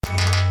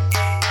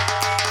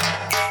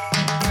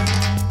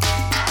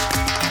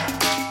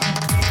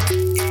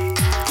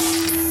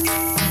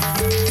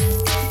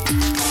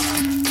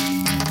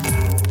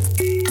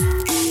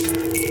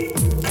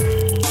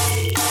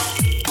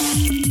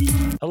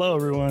Hello,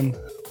 everyone.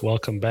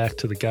 Welcome back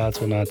to The Gods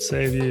Will Not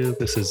Save You.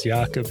 This is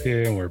Jakob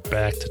here, and we're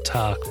back to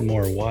talk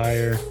more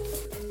Wire.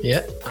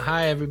 Yep.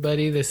 Hi,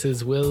 everybody. This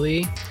is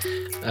Willie.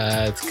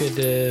 It's good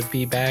to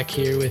be back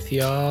here with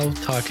y'all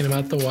talking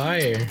about The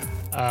Wire.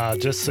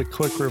 Just a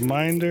quick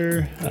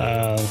reminder,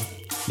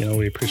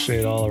 we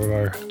appreciate all of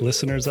our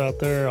listeners out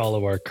there, all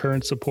of our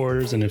current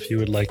supporters, and if you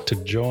would like to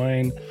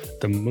join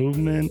the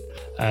movement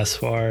as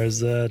far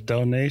as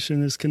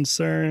donation is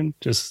concerned,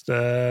 just,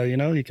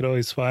 you can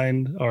always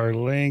find our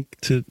link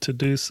to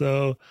do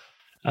so.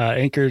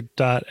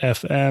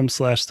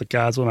 Anchor.fm/The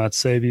Gods Will Not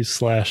Save You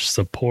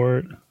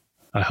 /support.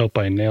 I hope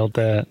I nailed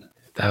that.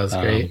 That was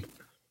great.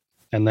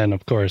 And then,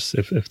 of course,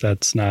 if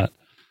that's not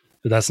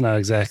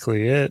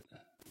exactly it,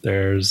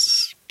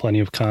 there's plenty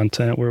of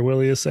content where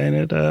Willie is saying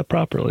it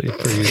properly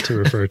for you to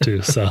refer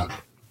to. So,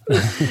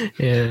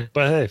 yeah.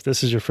 But hey, if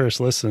this is your first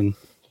listen,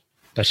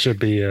 that should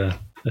be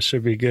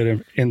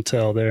good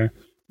intel there.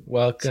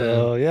 Welcome.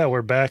 So yeah,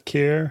 we're back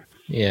here.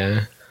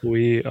 Yeah,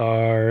 we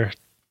are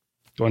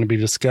going to be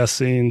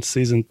discussing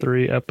season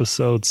 3,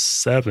 episode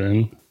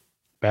 7,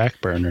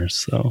 Backburners.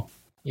 So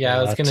yeah,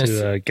 I was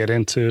gonna get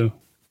into.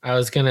 I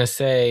was gonna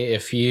say,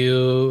 if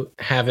you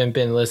haven't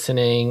been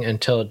listening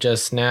until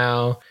just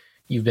now,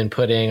 you've been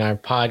putting our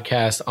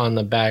podcast on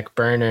the back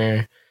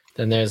burner,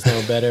 then there's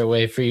no better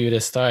way for you to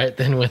start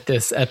than with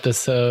this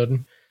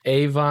episode.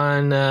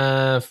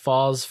 Avon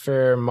falls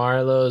for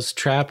Marlo's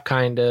trap,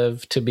 kind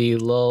of, to be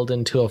lulled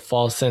into a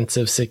false sense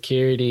of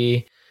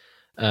security.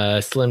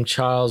 Slim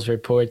Charles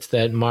reports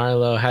that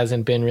Marlo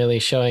hasn't been really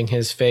showing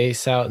his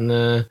face out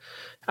in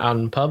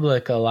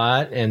public a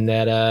lot, and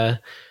that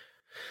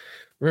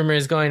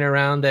rumors going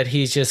around that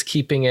he's just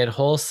keeping it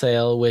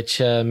wholesale, which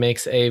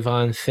makes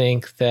Avon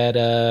think that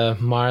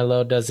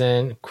Marlo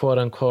doesn't, quote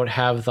unquote,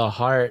 have the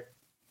heart.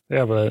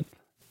 Yeah, but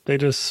they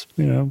just,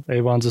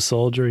 Avon's a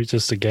soldier. He's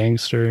just a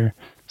gangster.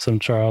 Some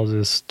Charles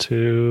is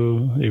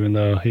too, even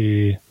though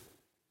he,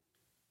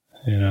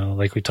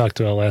 like we talked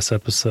about last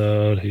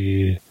episode,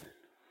 he's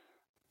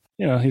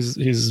a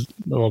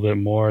little bit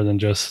more than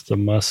just the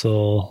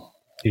muscle.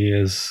 He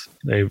has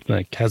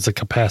the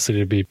capacity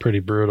to be pretty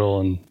brutal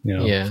and,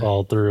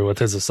 follow through with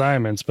his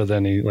assignments. But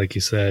then he, like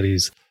you said,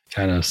 he's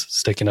kind of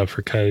sticking up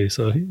for Cutty.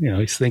 So,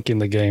 he's thinking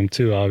the game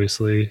too,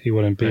 obviously. He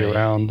wouldn't be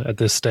around at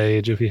this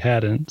stage if he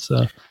hadn't.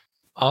 So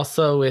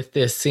also with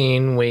this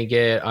scene, we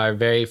get our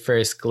very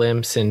first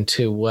glimpse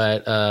into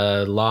what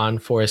law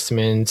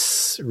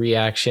enforcement's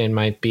reaction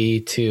might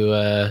be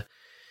to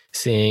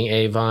seeing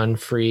Avon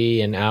free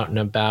and out and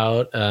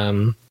about.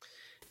 And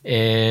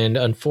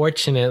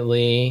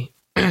unfortunately,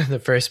 the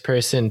first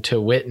person to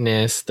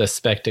witness the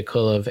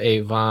spectacle of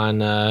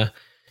Avon,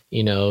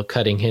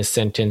 cutting his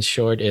sentence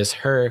short is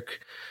Herc,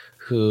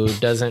 who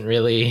doesn't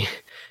really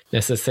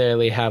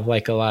necessarily have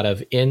like a lot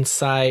of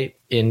insight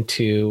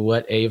into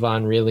what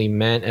Avon really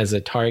meant as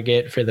a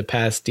target for the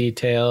past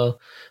detail.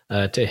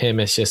 To him,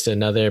 it's just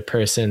another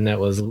person that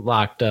was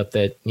locked up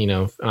that,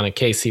 on a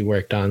case he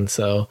worked on.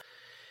 So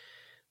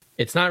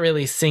it's not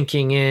really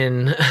sinking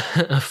in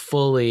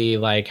fully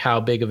like how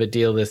big of a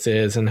deal this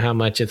is and how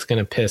much it's going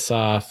to piss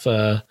off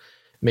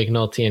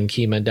McNulty and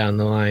Kima down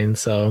the line.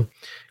 So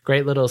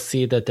great little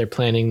seed that they're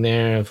planting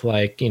there of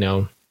like,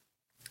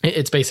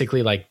 it's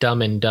basically like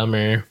Dumb and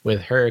Dumber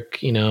with Herc,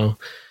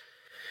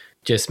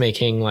 just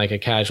making like a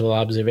casual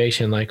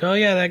observation like, oh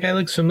yeah, that guy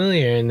looks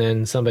familiar. And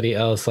then somebody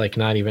else like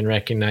not even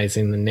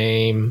recognizing the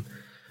name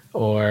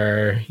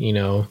or,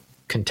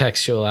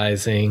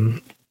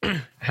 contextualizing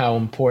how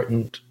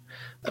important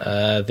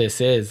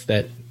this is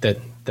that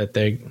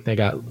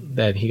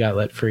he got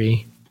let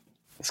free.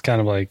 It's kind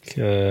of like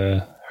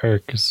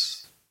Herc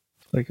is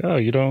like, oh,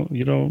 you don't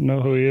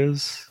know who he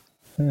is,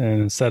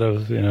 and instead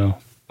of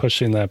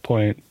pushing that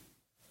point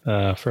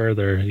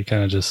further, he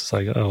kind of just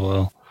like, oh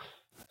well,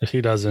 if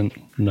he doesn't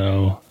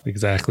know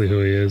exactly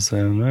who he is,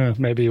 then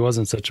maybe he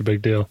wasn't such a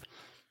big deal.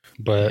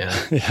 But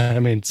yeah, I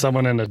mean,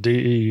 someone in a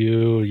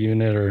DEU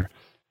unit or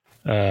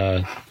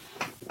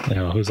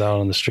who's out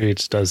on the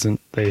streets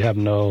they have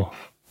no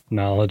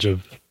knowledge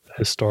of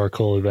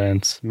historical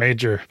events,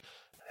 major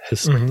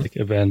historic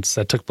events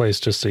that took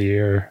place just 1.5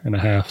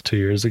 years, 2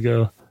 years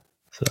ago.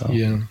 So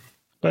yeah,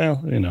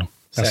 well,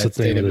 that's the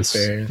thing of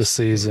this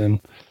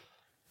season.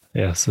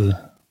 Yeah, so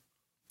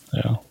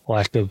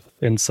lack of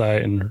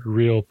insight and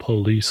real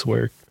police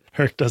work.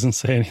 Herc doesn't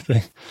say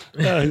anything.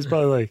 He's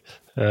probably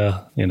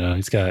like,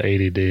 he's got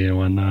ADD and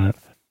whatnot.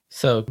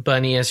 So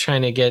Bunny is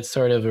trying to get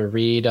sort of a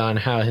read on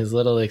how his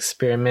little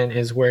experiment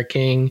is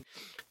working.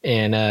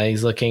 And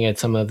he's looking at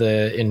some of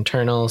the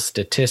internal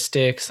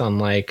statistics on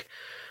like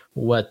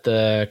what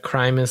the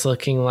crime is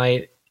looking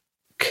like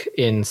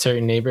in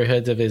certain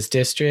neighborhoods of his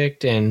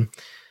district. And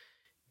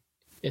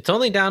it's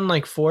only down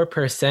like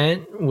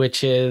 4%,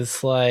 which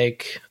is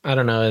like, I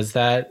don't know, is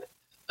that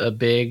a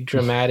big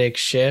dramatic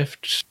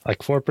shift. Like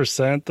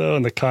 4% though,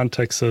 in the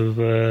context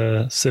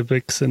of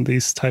civics and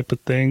these type of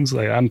things.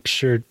 Like I'm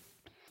sure,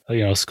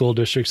 school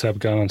districts have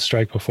gone on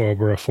strike before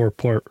where a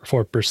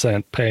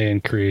 4% pay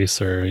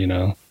increase or,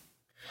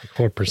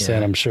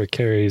 4% I'm sure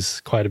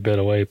carries quite a bit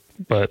of weight.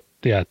 But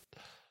yeah,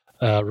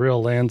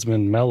 real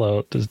landsman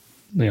Mello,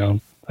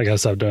 I gotta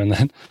stop doing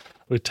that.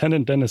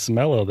 Lieutenant Dennis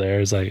Mello there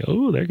is like,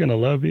 oh, they're gonna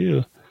love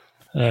you,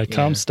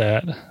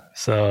 Comstat.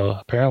 So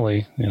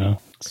apparently,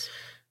 it's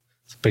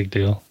a big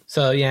deal.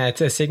 So yeah,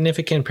 it's a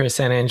significant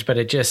percentage, but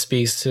it just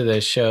speaks to the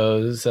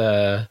show's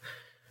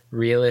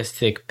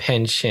realistic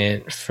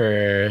penchant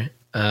for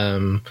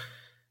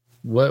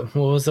what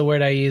was the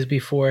word I used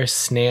before?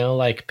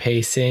 Snail-like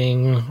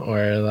pacing,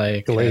 or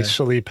like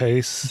glacially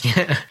pace.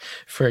 Yeah,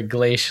 for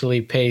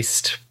glacially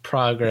paced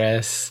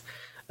progress.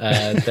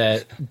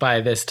 That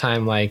by this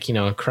time,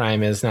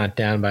 crime is not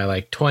down by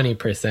like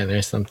 20%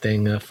 or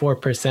something.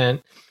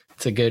 4%.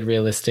 It's a good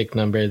realistic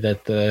number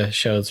that the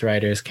show's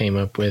writers came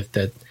up with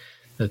that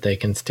they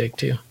can stick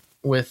to.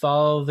 With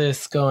all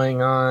this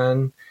going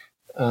on,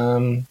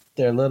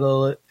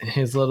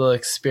 his little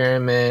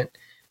experiment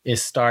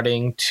is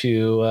starting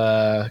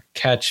to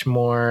catch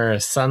more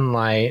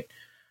sunlight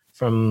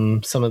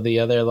from some of the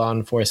other law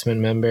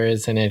enforcement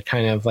members, and it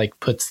kind of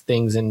like puts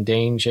things in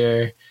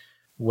danger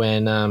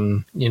when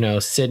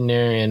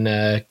Sidner and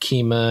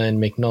Kima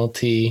and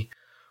McNulty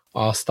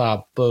all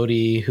stop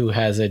Bodie, who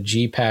has a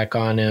G-Pack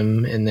on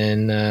him, and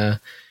then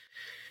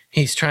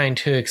he's trying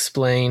to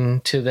explain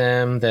to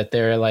them that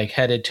they're like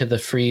headed to the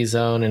free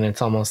zone, and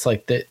it's almost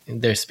like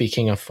they're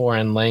speaking a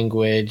foreign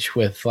language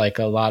with like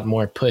a lot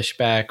more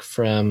pushback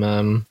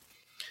from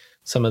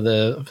some of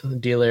the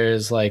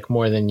dealers, like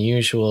more than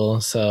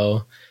usual.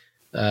 So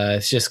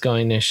it's just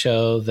going to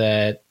show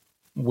that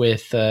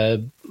with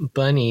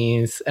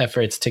Bunny's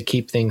efforts to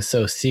keep things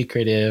so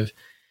secretive,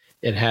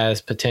 it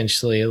has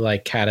potentially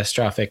like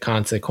catastrophic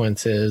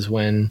consequences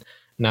when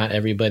not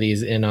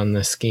everybody's in on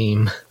the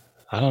scheme.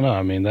 I don't know.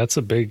 I mean, that's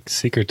a big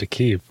secret to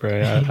keep,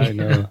 right? I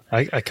know.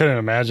 I couldn't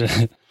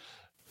imagine.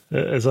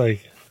 It's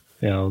like,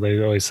 they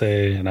always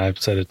say, and I've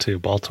said it too,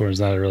 Baltimore's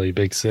not a really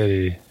big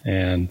city,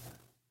 and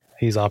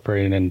he's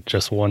operating in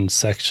just one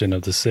section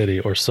of the city,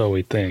 or so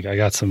we think. I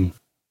got some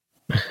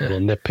little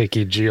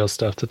nitpicky geo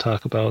stuff to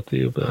talk about with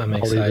you, but I'm I'll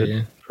excited. leave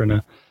it for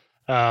now.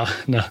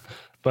 No,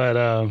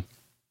 but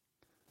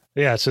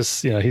yeah, it's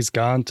just, he's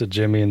gone to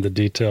Jimmy in the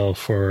detail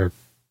for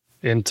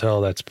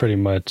intel that's pretty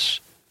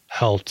much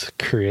helped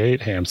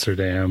create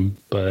Hamsterdam,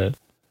 but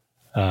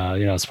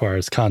as far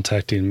as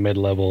contacting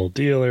mid-level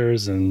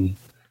dealers and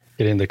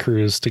getting the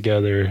crews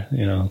together,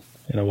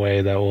 in a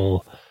way that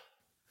will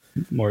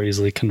more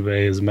easily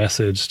convey his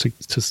message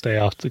to stay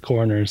off the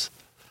corners.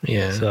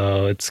 Yeah.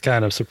 So it's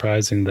kind of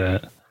surprising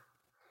that,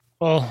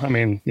 well, I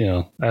mean,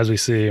 as we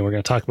see, and we're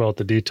going to talk about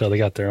the detail, they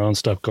got their own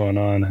stuff going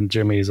on, and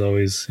Jimmy's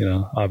always,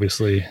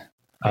 obviously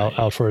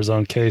out for his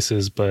own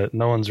cases, but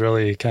no one's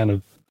really kind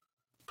of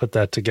put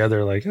that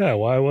together. Like,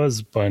 why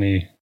was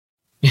Bunny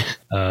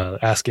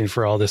asking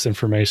for all this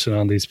information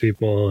on these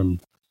people, and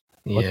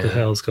what the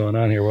hell's going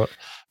on here?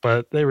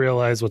 But they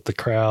realize with the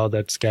crowd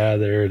that's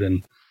gathered,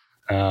 and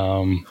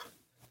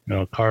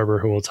Carver,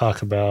 who we'll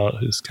talk about,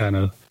 who's kind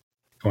of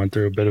going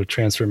through a bit of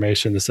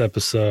transformation this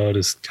episode,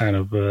 is kind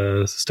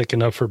of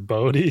sticking up for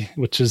Bodie,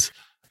 which is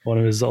one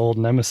of his old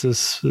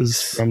nemesis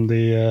from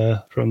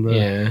the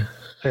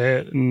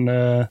pit. And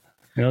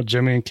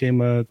Jimmy and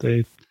Kima,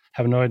 they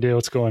have no idea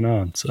what's going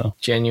on. So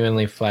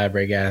genuinely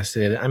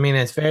flabbergasted. I mean,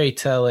 it's very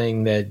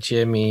telling that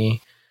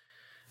Jimmy,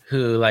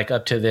 who like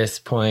up to this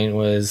point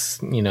was,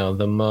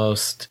 the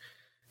most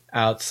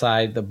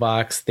outside the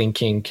box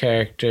thinking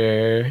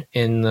character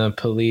in the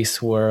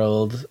police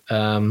world,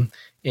 and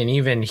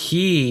even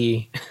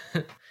he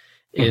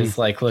is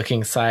like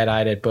looking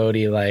side-eyed at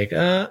Bodie, like,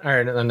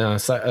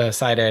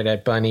 side-eyed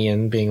at Bunny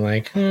and being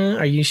like,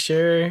 are you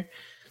sure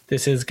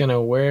this is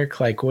gonna work?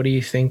 Like, what are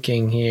you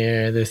thinking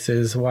here? This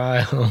is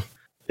wild.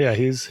 Yeah,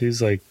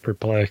 he's like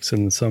perplexed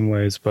in some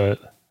ways, but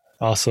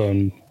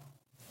also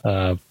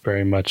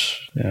very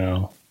much,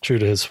 true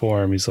to his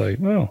form. He's like,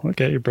 oh,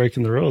 okay, you're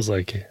breaking the rules.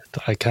 Like,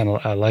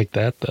 I like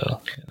that though.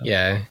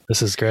 Yeah,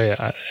 this is great.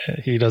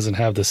 He doesn't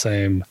have the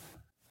same,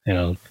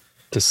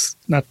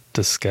 not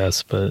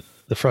disgust, but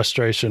the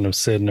frustration of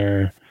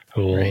Sidner,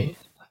 who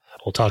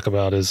we'll talk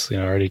about, is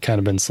already kind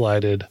of been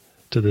slighted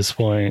to this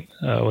point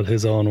with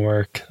his own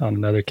work on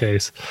another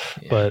case.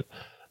 But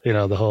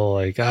the whole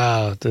like,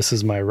 this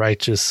is my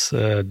righteous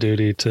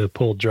duty to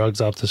pull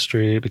drugs off the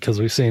street, because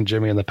we've seen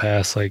Jimmy in the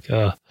past like,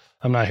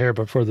 I'm not here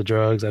but for the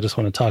drugs, I just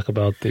want to talk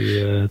about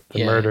the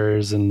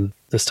murders and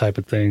this type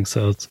of thing.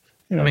 So it's,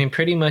 I mean,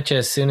 pretty much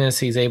as soon as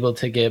he's able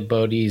to get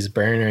Bodie's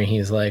burner,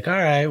 he's like, all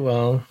right,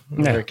 well,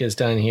 work is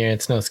done here.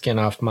 It's no skin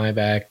off my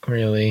back,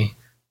 really,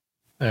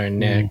 or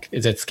neck.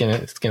 Is it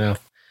skin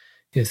off?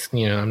 It's,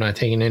 I'm not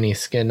taking any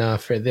skin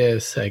off for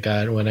this. I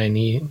got what I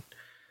need.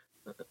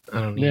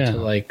 I don't need to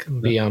like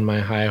be on my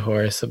high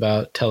horse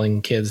about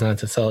telling kids not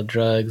to sell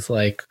drugs.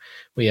 Like,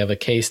 we have a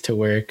case to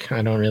work.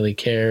 I don't really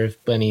care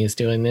if Bunny is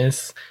doing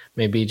this.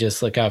 maybe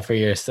just look out for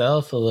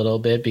yourself a little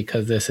bit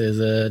because this is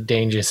a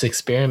dangerous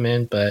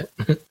experiment. But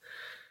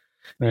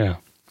yeah.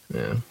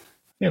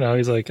 You know,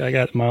 he's like, I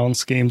got my own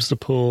schemes to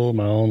pull,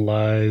 my own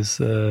lies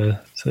to,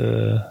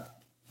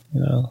 you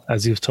know,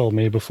 as you've told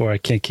me before, I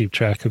can't keep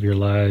track of your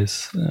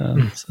lies.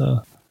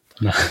 So,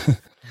 no.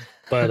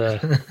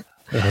 But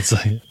that's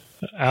like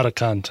out of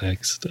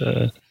context.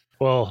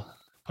 Well,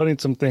 putting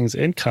some things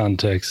in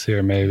context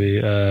here,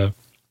 maybe.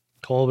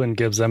 Colvin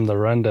gives them the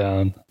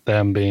rundown,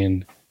 them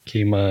being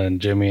Kima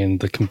and Jimmy and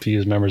the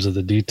confused members of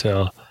the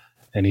detail,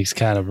 and he's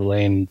kind of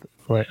laying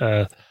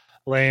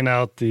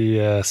out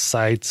the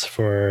sites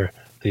for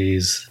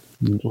these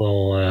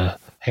little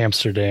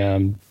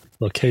Hamsterdam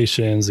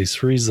locations, these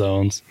free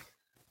zones.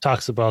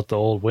 Talks about the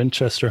old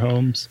Winchester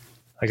homes.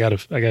 I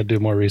gotta do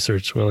more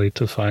research, Willie,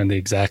 to find the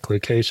exact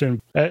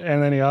location.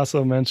 And then he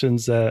also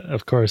mentions that,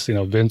 of course, you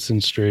know,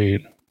 Vincent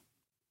Street.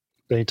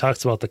 Then he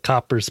talks about the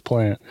Coppers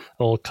plant,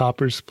 the old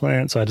Coppers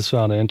plant. So I just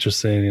found it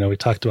interesting. You know, we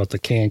talked about the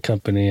can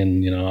company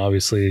and, you know,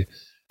 obviously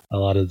a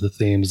lot of the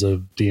themes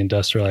of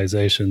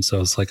deindustrialization. So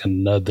it's like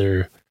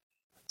another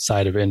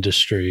side of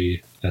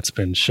industry that's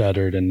been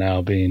shuttered and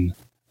now being,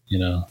 you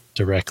know,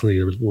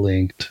 directly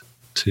linked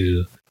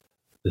to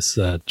this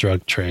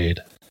drug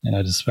trade. And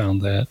I just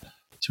found that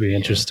to be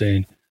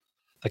interesting.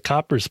 The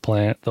Coppers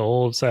plant, the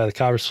old side of the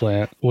Coppers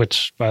plant,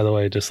 which, by the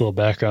way, just a little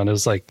background,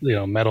 is like, you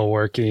know,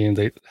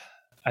 metalworking.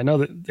 I know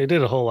that they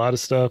did a whole lot of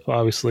stuff,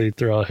 obviously,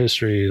 throughout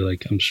history.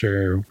 Like, I'm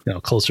sure, you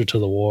know, closer to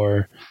the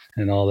war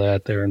and all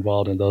that, they're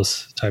involved in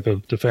those type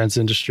of defense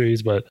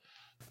industries. But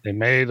they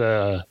made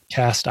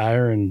cast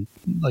iron,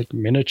 like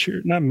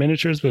not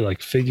miniatures, but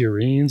like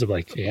figurines of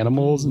like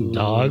animals and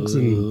dogs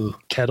and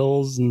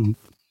kettles and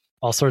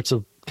all sorts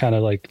of kind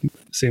of like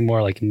seem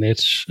more like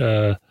niche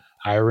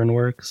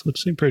ironworks,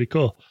 which seemed pretty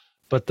cool.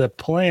 But the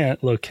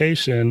plant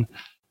location,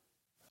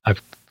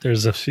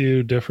 there's a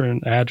few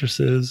different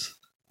addresses,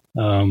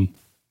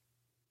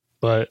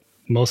 but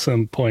most of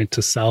them point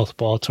to South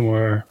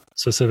Baltimore,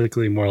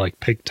 specifically more like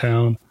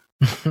Pigtown,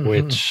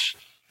 which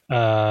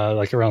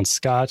like around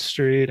Scott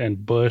Street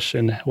and Bush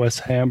and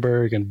West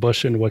Hamburg and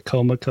Bush and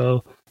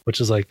Wacomico,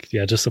 which is like,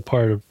 yeah, just a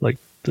part of like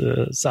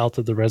the south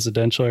of the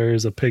residential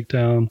areas of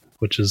Pigtown,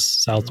 which is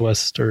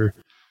southwest or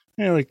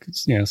like,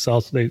 you know,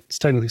 south. It's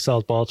technically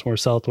South Baltimore,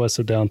 southwest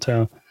of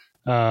downtown.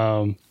 You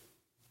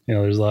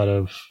know, there's a lot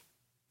of,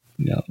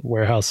 you know,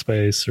 warehouse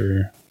space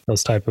or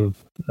those type of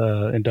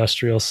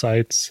industrial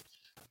sites.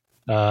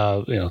 You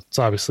know, it's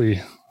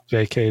obviously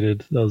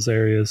vacated those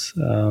areas,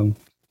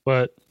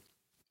 but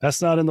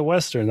that's not in the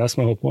western. That's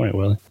my whole point,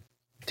 Willie.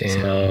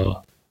 Damn.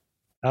 So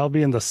I'll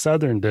be in the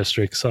southern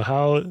district. So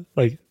how,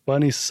 like,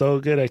 Bunny's so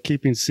good at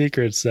keeping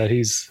secrets that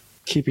he's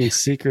keeping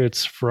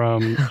secrets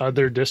from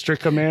other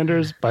district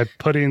commanders by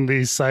putting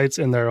these sites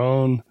in their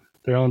own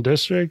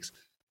districts.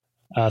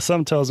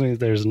 Some tells me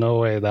there's no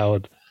way that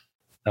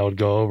would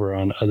go over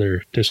on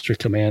other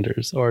district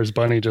commanders. Or is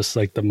Bunny just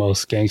like the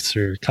most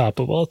gangster cop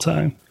of all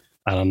time?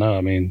 I don't know.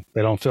 I mean,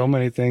 they don't film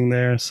anything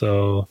there,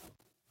 so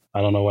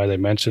I don't know why they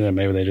mentioned it.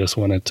 Maybe they just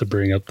wanted to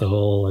bring up the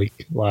whole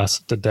like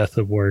the death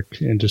of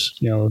work and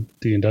just, you know,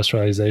 the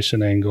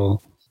industrialization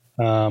angle.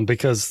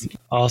 Because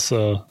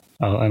also,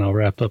 I'll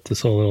wrap up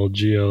this whole little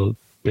geo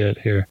bit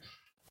here.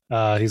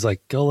 He's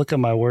like, go look at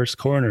my worst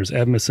corners,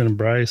 Edmondson and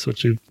Bryce,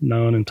 which you've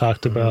known and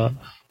talked about.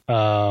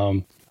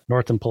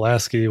 North and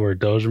Pulaski, where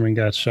Dozerman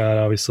got shot,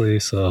 obviously,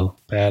 so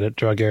bad at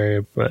drug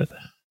area. But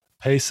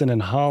Payson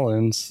and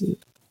Hollins,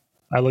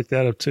 I looked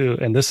that up too.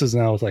 And this is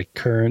now with like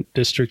current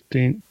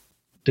districting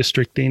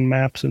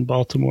maps in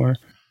Baltimore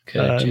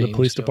in the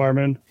police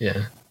department.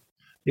 Yeah,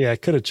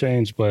 it could have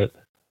changed, but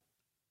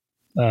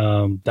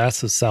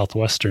that's the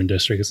southwestern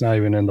district. It's not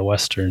even in the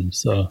western.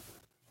 So wow.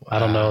 I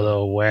don't know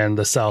though when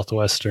the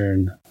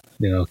southwestern,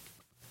 you know,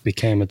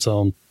 became its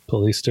own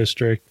police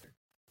district,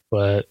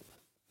 but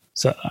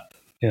so,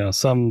 you know,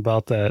 something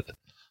about that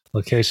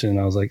location,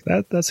 I was like,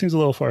 that seems a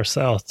little far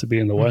south to be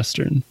in the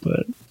western.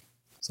 But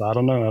so I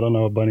don't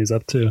know what Bunny's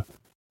up to.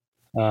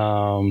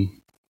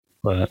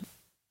 But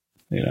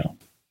you know,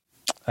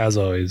 as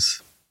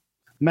always,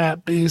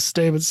 Matt Beast,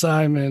 David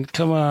Simon,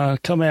 come on,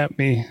 come at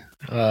me.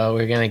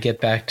 We're gonna get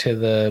back to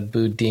the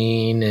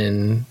Boudin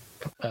and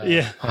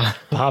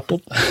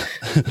Popple.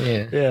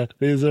 Yeah.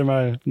 These are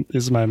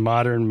my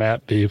modern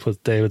Matt beef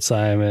with David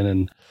Simon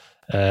and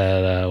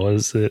what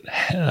is it?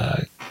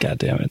 God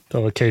damn it, the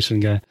location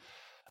guy.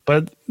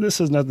 But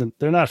this is nothing.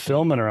 They're not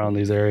filming around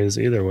these areas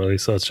either, Willie.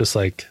 So it's just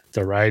like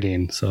the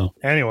writing. So,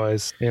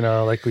 anyways, you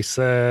know, like we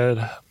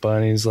said,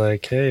 Bunny's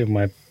like, hey,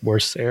 my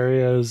worst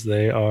areas,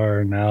 they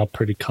are now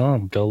pretty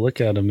calm. Go look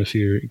at them if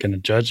you're gonna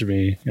judge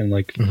me. And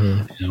like,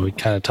 you know, we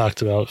kind of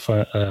talked about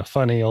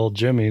funny old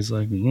Jimmy's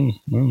like,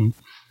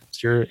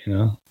 it's your, you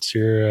know, it's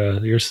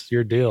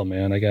your deal,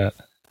 man. I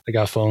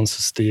got phones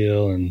to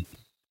steal and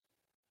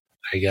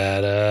I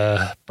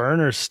got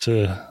burners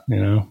to, you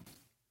know,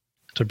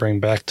 to bring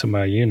back to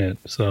my unit.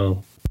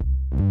 So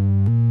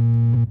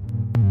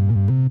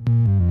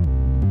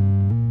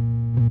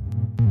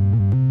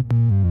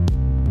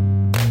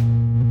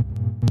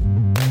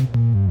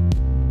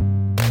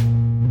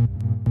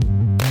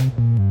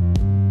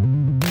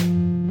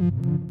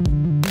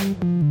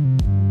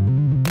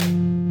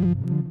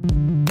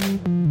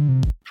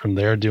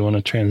there, do you want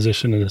to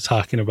transition into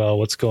talking about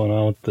what's going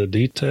on with the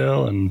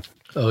detail? And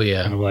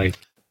kind of like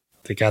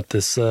they got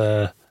this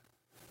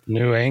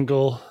new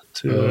angle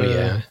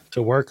to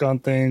work on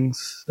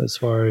things as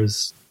far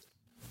as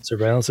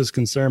surveillance is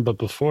concerned. But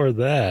before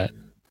that,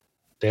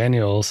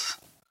 Daniels,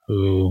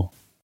 who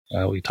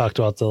we talked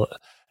about the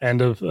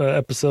end of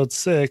episode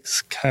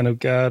 6, kind of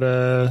got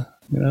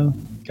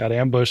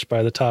ambushed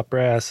by the top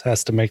brass,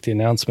 has to make the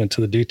announcement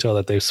to the detail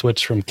that they've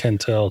switched from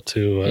Kentel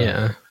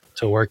to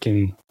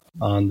working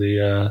on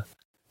the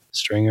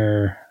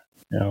Stringer,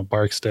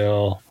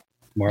 Barksdale,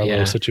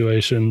 Marlo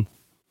situation.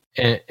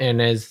 And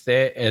as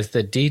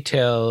the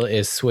detail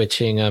is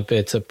switching up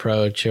its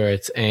approach or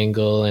its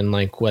angle and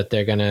like what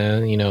they're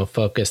gonna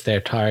focus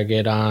their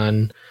target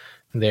on,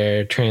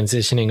 they're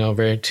transitioning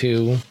over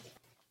to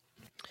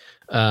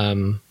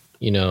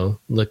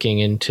looking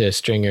into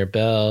Stringer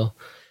Bell.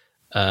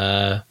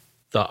 The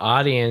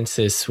audience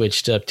is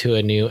switched up to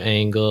a new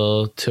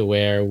angle to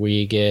where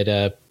we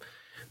get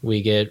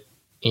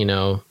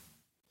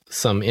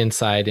some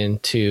insight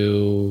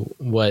into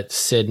what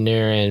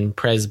Sidner and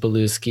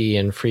Presbeluski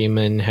and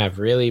Freeman have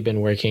really been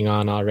working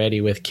on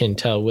already with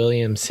Kentel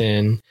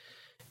Williamson.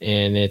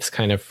 And it's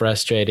kind of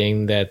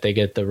frustrating that they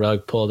get the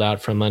rug pulled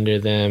out from under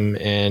them.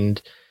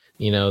 And,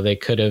 they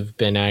could have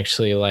been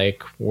actually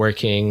like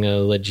working a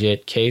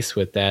legit case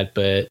with that.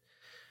 But,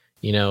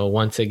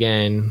 once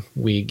again,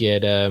 we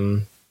get,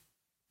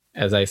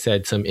 as I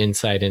said, some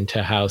insight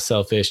into how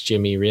selfish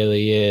Jimmy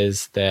really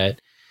is,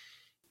 that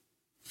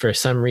for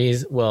some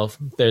reason, well,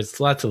 there's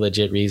lots of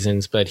legit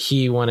reasons, but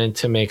he wanted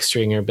to make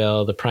Stringer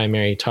Bell the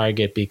primary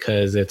target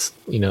because it's,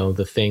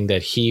 the thing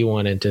that he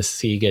wanted to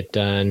see get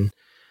done,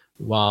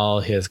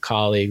 while his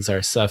colleagues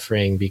are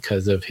suffering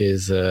because of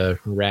his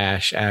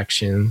rash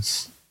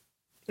actions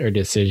or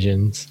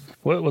decisions.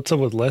 What's up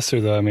with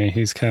Lester, though? I mean,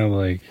 he's kind of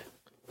like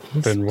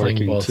been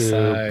working too,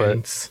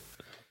 sides.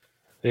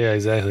 But yeah,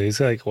 exactly. He's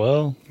like,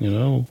 well,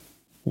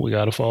 we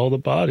got to follow the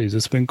bodies.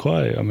 It's been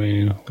quiet. I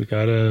mean, we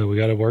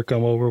gotta work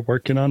on what we're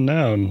working on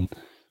now. And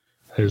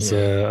his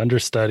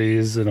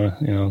understudies,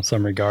 in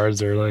some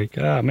regards, are like,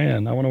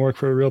 man, I want to work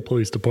for a real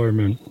police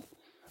department,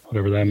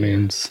 whatever that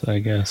means, I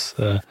guess.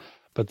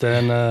 But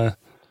then,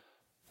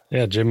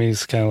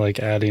 Jimmy's kind of like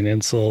adding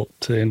insult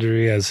to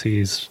injury, as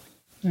he's,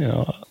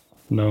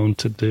 known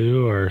to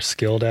do or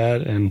skilled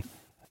at, and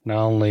not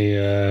only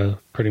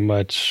pretty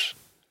much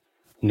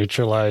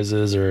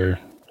neutralizes or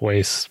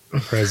wastes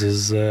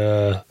Prez's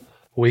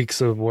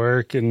weeks of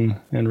work and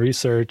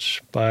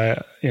research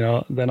by,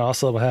 then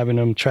also having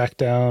him track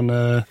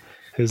down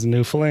his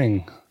new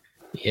fling.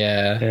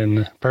 Yeah.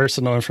 And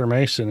personal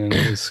information in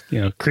his,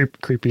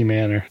 creepy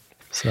manner.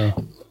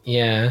 So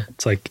yeah,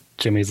 it's like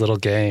Jimmy's little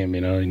game,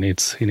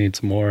 he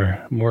needs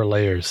more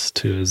layers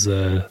to his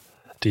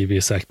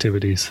devious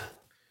activities.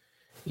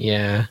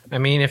 Yeah. I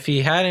mean, if he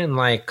hadn't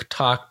like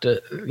talked,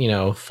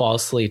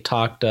 falsely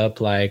talked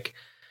up like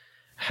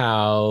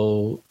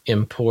how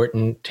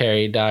important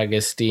Terry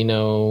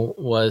D'Agostino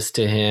was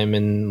to him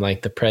and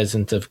like the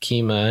presence of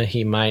Kima,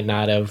 he might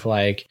not have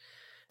like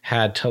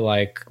had to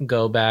like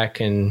go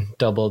back and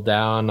double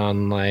down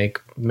on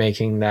like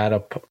making that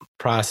a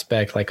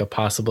prospect, like a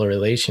possible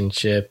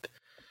relationship.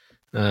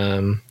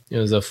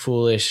 It's a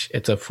foolish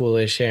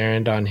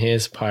errand on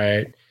his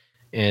part.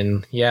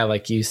 And yeah,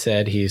 like you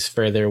said, he's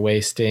further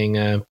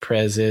wasting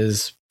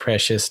Prez's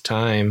precious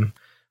time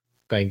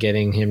by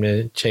getting him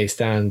to chase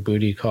down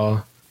Booty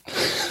Call.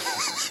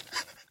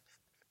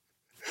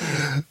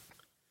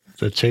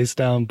 The chase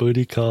down,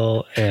 Booty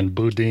Call, and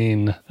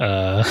Boudin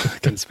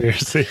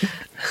conspiracy.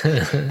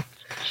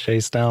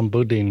 Chase down,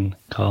 Boudin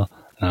Call.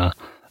 What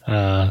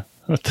the,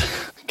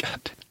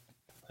 God.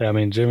 I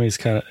mean, Jimmy's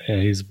kind of,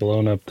 he's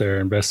blown up their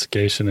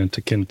investigation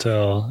into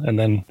Kentel, and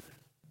then,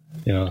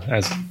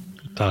 as we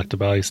talked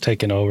about, he's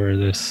taken over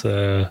this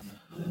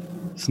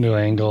new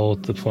angle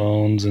with the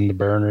phones and the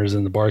burners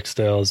and the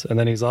Barksdales, and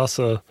then he's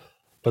also,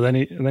 then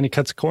he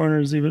cuts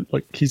corners, even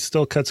like he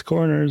still cuts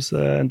corners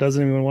and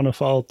doesn't even want to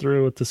follow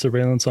through with the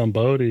surveillance on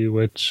Bodie,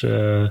 which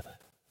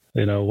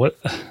what?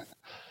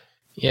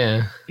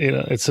 Yeah,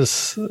 it's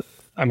just,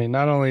 I mean,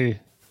 not only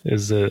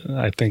is it,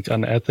 I think,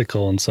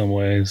 unethical in some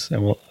ways,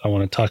 and I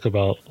want to talk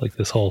about like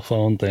this whole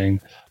phone thing,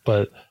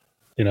 but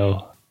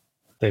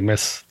they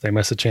miss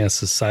a chance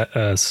to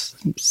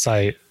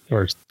cite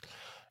or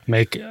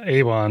make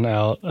Avon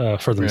out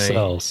for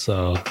themselves.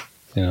 Right.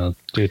 So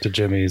due to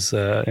Jimmy's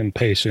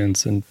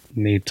impatience and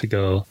need to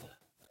go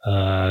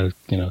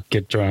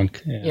get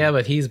drunk. Yeah,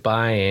 but he's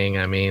buying.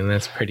 I mean,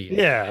 that's pretty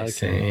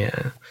interesting.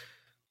 Yeah,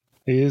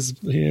 he is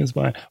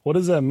buying. What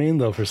does that mean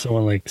though for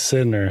someone like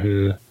Sidner,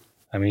 who,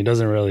 I mean, he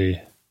doesn't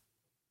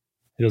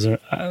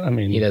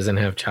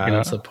have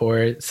child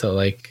support, so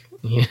like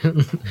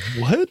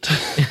what?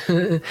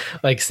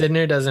 Like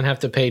Sidner doesn't have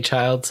to pay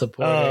child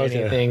support or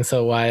anything,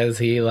 so why is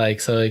he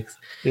like so like,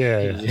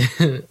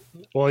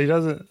 well, he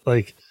doesn't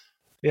like,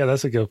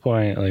 that's a good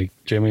point. Like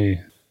Jimmy,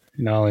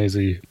 not only is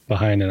he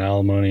behind in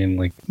alimony and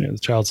like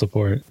child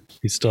support,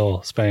 he's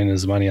still spending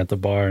his money at the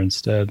bar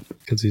instead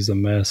because he's a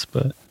mess.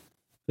 But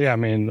Yeah, I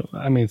mean,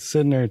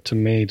 Sidner to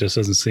me just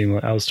doesn't seem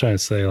like, I was trying to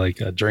say like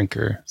a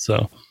drinker.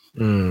 So,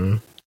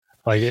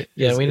 like,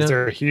 is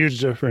there a huge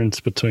difference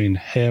between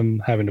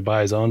him having to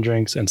buy his own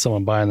drinks and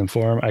someone buying them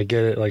for him? I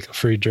get it, like a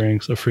free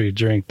drink,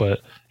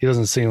 but he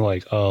doesn't seem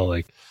like, oh,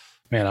 like,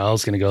 man, I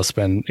was going to go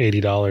spend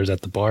 $80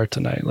 at the bar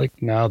tonight.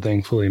 Like now,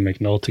 thankfully,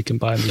 McNulty can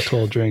buy me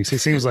 12 drinks. He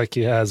seems like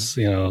he has,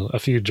 a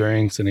few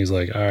drinks and he's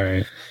like, all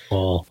right,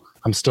 well,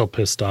 I'm still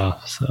pissed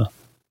off. So,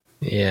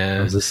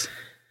 yeah.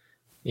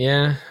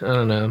 Yeah, I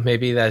don't know.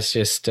 Maybe that's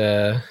just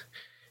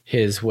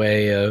his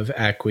way of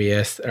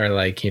acquiesce or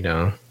like,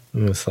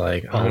 it's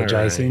like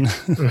apologizing.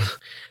 Right.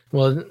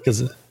 Well,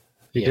 because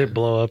he did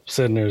blow up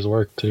Sidner's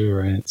work too,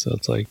 right? So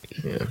it's like,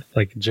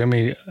 like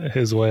Jimmy,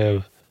 his way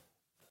of,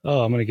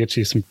 oh, I'm going to get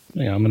you some,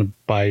 I'm going to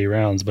buy you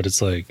rounds, but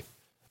it's like,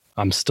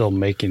 I'm still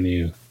making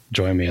you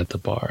join me at the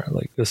bar.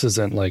 Like, this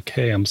isn't like,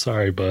 hey, I'm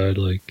sorry, bud.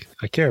 Like,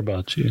 I care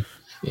about you.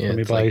 Yeah, let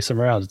me buy you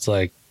some rounds. It's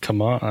like,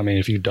 come on. I mean,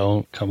 if you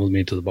don't come with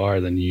me to the bar,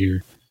 then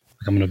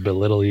I'm going to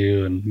belittle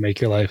you and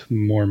make your life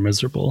more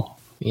miserable.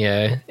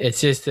 Yeah,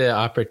 it's just the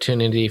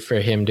opportunity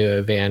for him to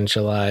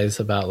evangelize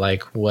about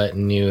like what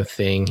new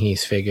thing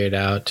he's figured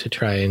out to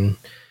try and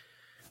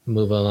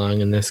move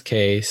along in this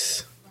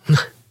case.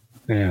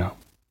 Yeah.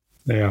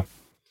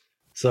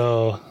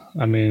 So,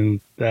 I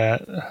mean,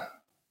 that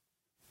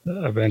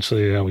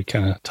eventually we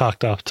kind of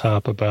talked off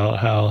top about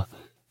how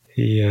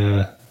he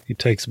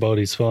takes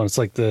Bodie's phone. It's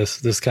like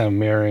this kind of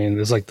mirroring.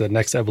 It's like the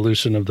next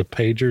evolution of the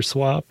pager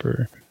swap,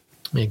 or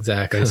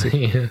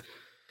exactly. Yeah.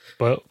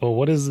 But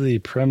what is the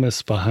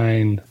premise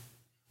behind,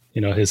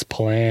 his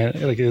plan?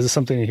 Like, is this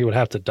something he would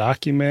have to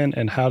document?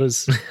 And how do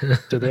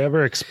they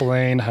ever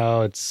explain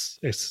how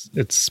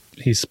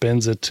he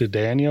spins it to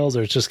Daniels,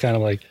 or it's just kind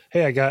of like,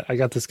 hey, I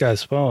got this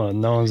guy's phone,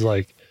 and no one's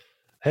like,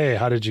 hey,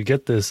 how did you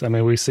get this? I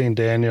mean, we've seen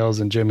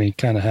Daniels and Jimmy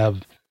kind of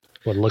have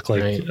what looked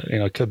like,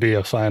 it could be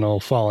a final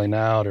falling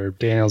out, or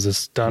Daniels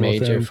is done with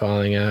him. Major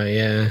falling out,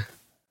 yeah.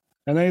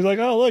 And then he's like,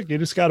 oh, look, you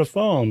just got a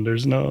phone.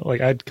 There's no, like,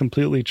 I'd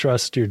completely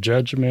trust your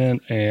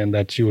judgment and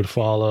that you would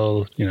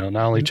follow, not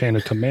only chain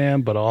of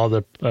command, but all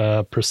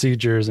the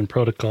procedures and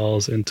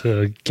protocols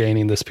into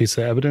gaining this piece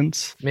of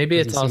evidence. Maybe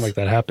it's also like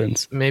that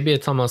happens. Maybe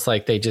it's almost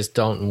like they just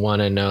don't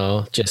want to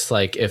know. Just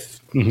like if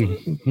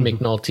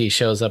McNulty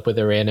shows up with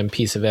a random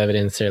piece of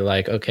evidence, they're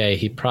like, okay,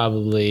 he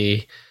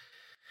probably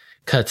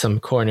cut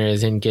some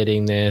corners in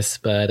getting this,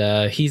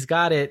 but he's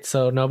got it.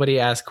 So nobody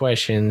ask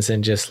questions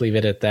and just leave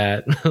it at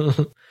that.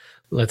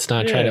 Let's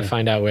not try to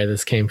find out where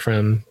this came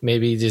from.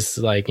 Maybe just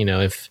like,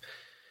 if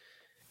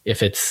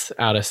it's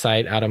out of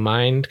sight, out of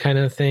mind kind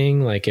of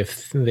thing. Like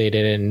if they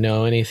didn't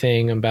know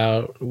anything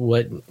about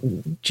what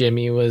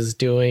Jimmy was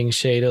doing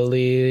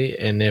shadily,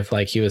 and if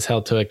like he was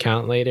held to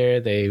account later,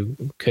 they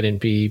couldn't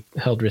be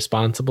held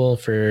responsible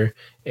for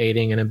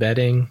aiding and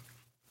abetting.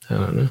 I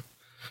don't know.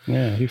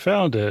 Yeah, he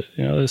found it.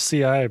 The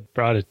CI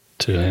brought it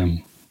to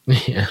him.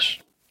 Yeah.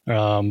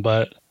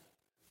 But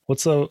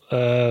what's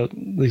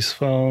these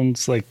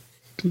phones like?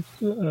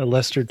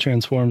 Lester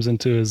transforms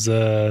into his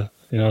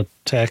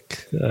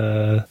tech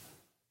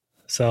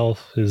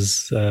self,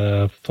 his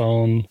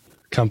phone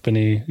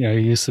company. He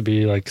used to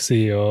be like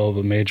CEO of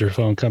a major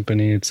phone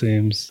company, it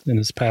seems, in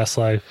his past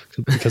life,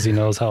 because he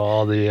knows how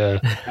all the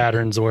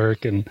patterns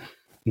work and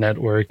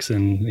networks,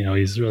 and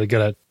he's really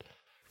good at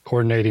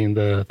coordinating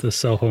the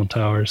cell phone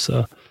towers.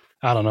 So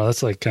I don't know,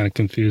 that's like kind of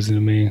confusing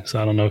to me. So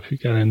I don't know if you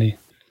got any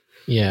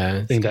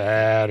thing to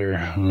add,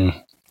 or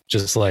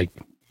just like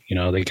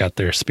they got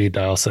their speed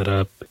dial set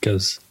up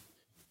because...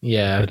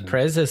 Yeah,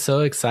 Prez is so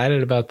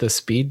excited about the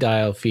speed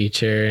dial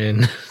feature,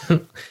 and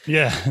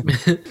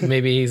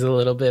maybe he's a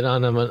little bit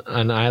on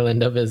an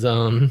island of his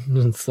own.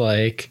 It's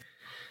like,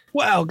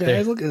 wow,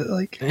 guys, look at it!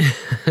 Like,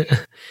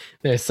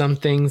 there's some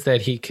things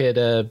that he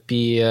could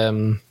be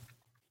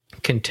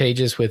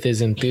contagious with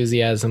his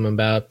enthusiasm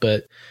about,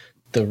 but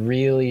the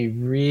really,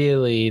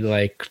 really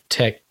like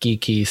tech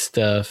geeky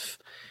stuff,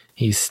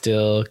 he's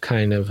still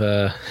kind of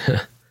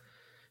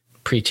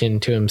preaching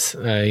to him.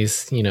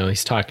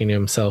 He's talking to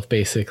himself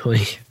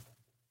basically.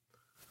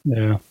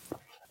 Yeah.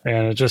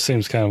 And it just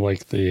seems kind of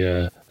like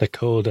the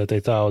code that they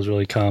thought was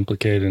really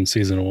complicated in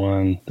season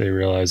 1. They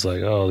realized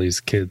like, oh, these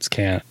kids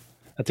can't,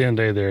 at the end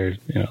of the day,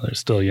 they're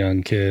still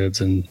young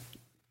kids, and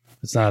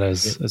it's not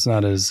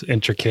as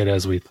intricate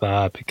as we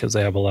thought because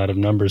they have a lot of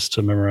numbers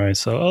to memorize.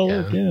 So,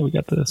 we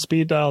got the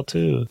speed dial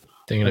too.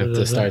 They're going to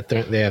have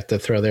to they have to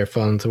throw their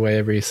phones away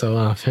every so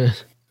often.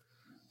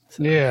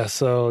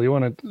 So you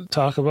want to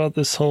talk about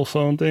this whole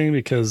phone thing?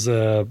 Because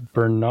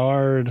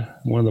Bernard,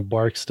 one of the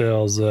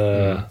Barksdale's,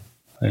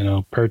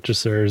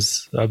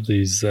 purchasers of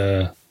these,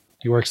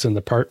 he works in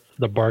the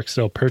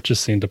Barksdale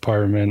purchasing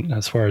department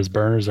as far as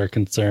burners are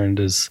concerned,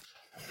 is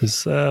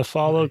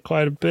followed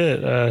quite a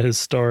bit, his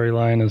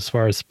storyline as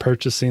far as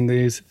purchasing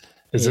these.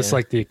 Is this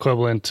like the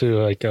equivalent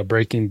to like a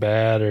Breaking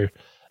Bad, or,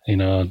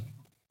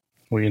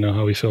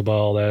 how we feel about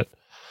all that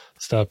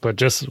stuff? But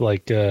just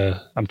like,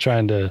 I'm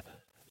trying to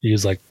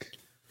use like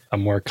a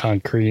more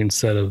concrete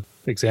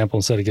example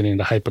instead of getting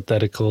into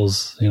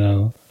hypotheticals,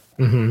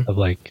 of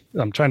like,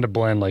 I'm trying to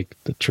blend like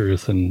the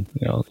truth and,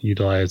 you know,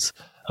 utilize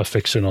a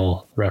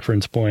fictional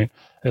reference point.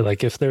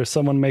 Like if there's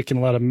someone making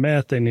a lot of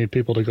meth, they need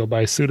people to go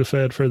buy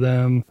Sudafed for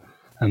them.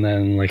 And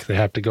then like they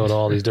have to go to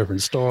all these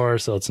different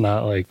stores. So it's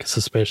not like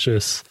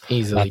suspicious.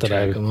 Easily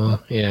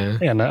trackable. Yeah.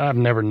 And I've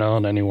never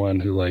known anyone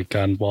who like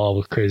got involved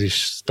with crazy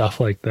stuff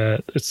like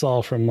that. It's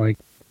all from like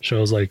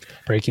shows like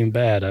Breaking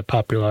Bad. I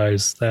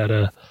popularized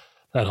that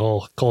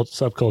whole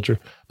subculture.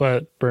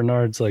 But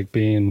Bernard's like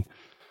being,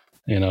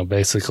 you know,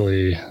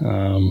 basically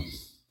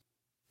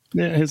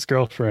his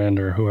girlfriend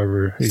or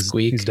whoever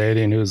he's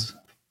dating.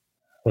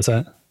 What's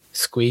that?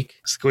 Squeak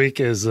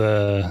is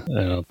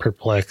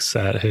perplexed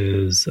at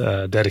his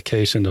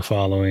dedication to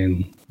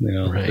following, you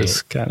know,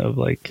 this kind of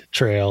like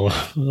trail,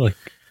 like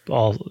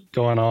all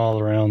going all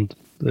around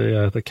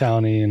the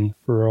county and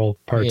rural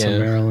parts of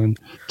Maryland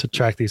to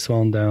track these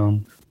phones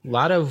down. A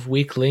lot of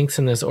weak links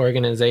in this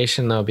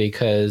organization, though,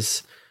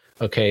 because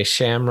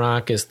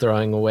Shamrock is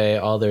throwing away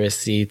all the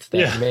receipts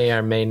that may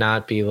or may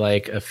not be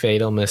like a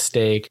fatal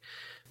mistake,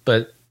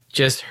 but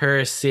just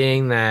her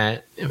seeing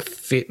that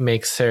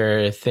makes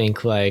her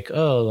think like,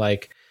 oh,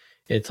 like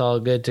it's all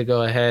good to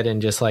go ahead and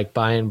just like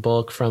buy in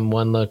bulk from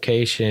one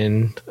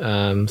location.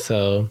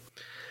 So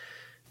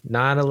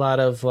not a lot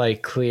of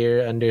like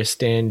clear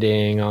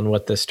understanding on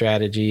what the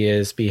strategy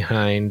is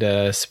behind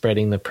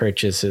spreading the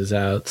purchases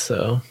out.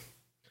 So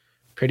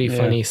pretty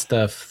funny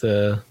stuff,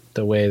 the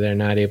way they're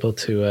not able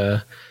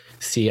to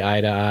see eye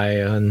to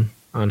eye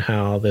on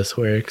how all this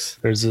works.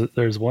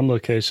 There's one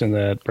location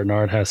that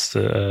Bernard has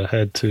to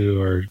head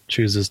to or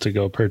chooses to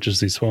go purchase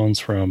these phones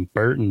from,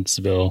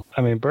 Burtonsville.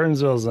 I mean,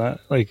 Burtonsville's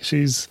not like,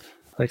 she's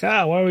like,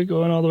 why are we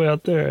going all the way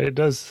out there? It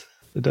does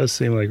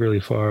seem like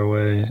really far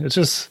away.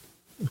 It's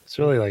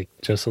really like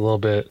just a little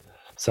bit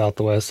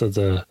southwest of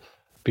the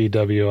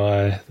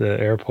BWI, the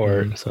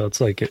airport. So it's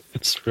like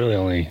it's really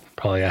only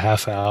probably a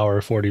half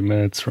hour, 40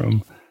 minutes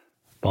from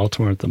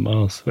Baltimore at the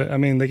most. But I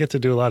mean, they get to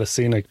do a lot of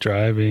scenic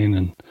driving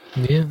and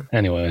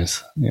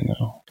anyways, you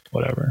know,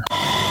 whatever.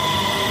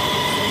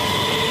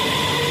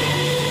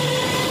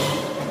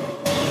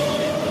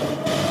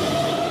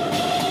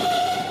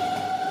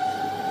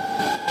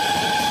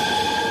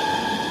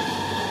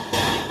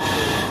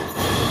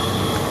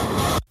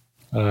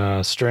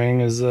 String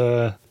is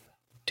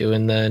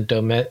doing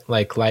the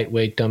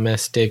lightweight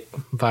domestic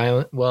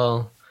violence.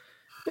 Well,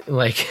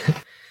 like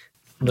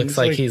looks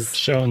like he's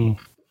showing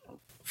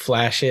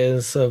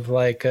flashes of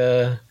like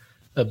a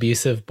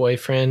abusive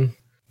boyfriend.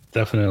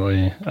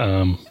 Definitely.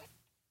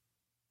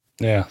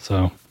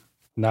 So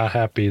not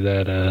happy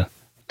that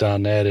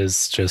Donette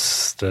is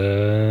just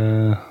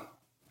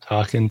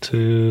talking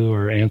to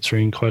or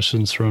answering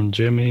questions from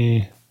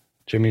Jimmy.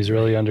 Jimmy's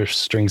really under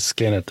String's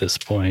skin at this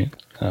point.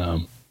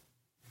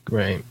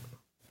 Right.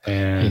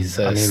 And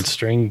I mean,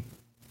 String,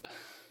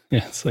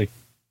 it's like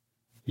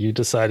you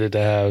decided to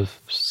have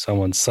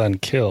someone's son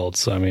killed.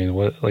 So, I mean,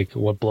 what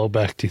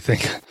blowback do you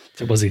think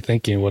was he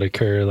thinking would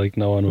occur? Like,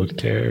 no one would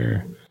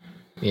care.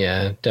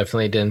 Yeah,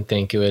 definitely didn't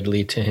think it would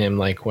lead to him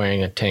like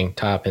wearing a tank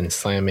top and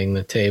slamming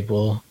the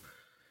table.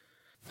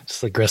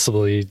 Just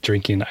aggressively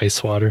drinking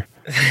ice water.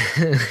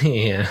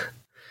 Yeah,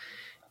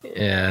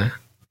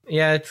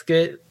 it's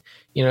good.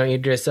 You know,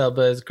 Idris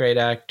Elba is a great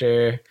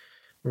actor.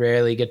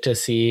 Rarely get to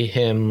see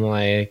him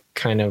like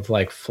kind of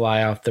like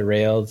fly off the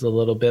rails a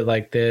little bit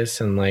like this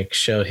and like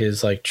show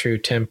his like true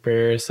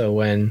temper. So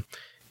when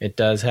it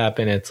does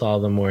happen, it's all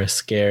the more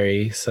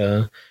scary.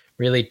 So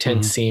really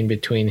tense scene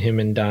between him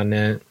and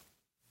Donette.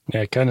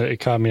 Yeah, it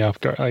caught me off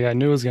guard. Like I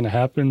knew it was going to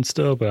happen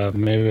still, but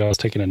maybe I was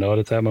taking a note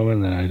at that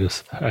moment. And then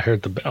I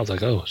heard I was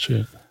like, oh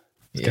shit.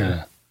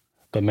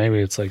 But maybe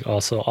it's like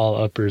also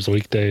all uppers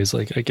weekdays.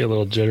 Like I get a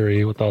little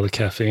jittery with all the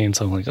caffeine.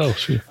 So I'm like, oh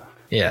shoot.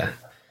 Yeah.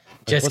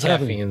 Just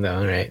caffeine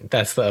though, right?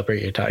 That's the upper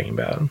you're talking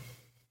about.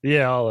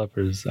 Yeah, all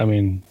uppers. I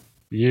mean,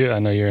 I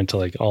know you're into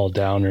like all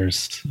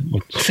downers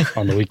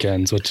on the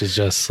weekends, which is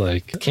just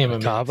like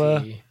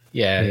kava.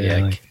 Yeah.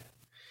 Like,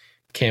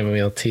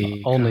 chamomile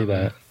tea. Only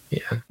kava.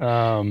 That.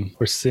 Yeah.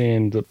 We're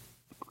seeing the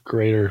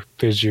greater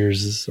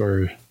fissures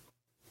or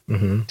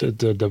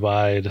the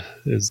divide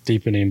is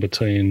deepening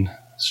between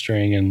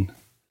String and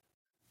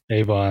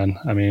Avon.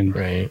 I mean,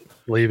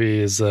 Levy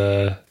is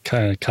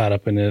kind of caught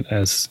up in it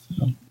as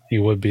he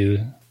would be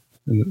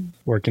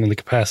working in the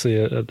capacity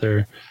of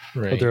their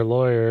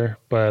lawyer,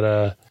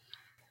 but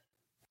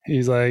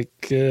he's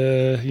like,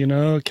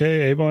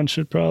 Avon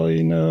should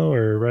probably know,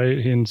 or right?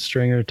 He and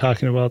String are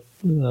talking about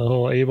the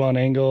whole Avon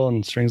angle,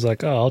 and String's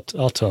like, oh,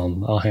 I'll tell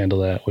him, I'll handle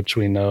that, which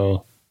we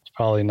know is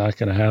probably not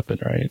going to happen,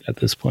 right, at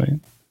this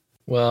point.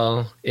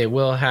 Well, it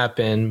will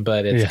happen,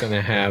 but it's going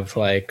to have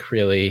like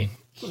really,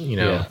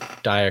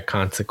 dire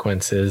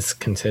consequences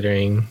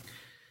considering,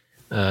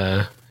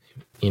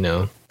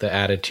 the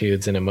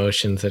attitudes and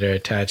emotions that are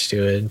attached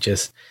to it.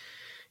 Just,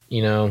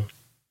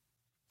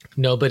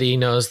 nobody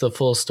knows the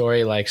full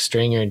story like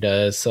Stringer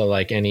does. So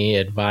like any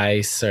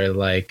advice or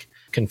like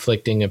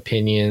conflicting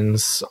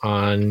opinions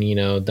on,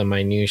 the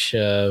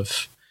minutia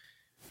of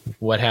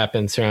what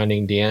happened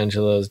surrounding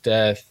D'Angelo's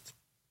death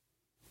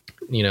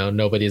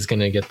nobody's going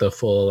to get the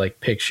full like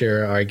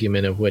picture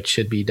argument of what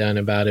should be done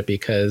about it,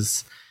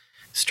 because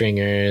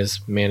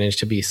Stringer's managed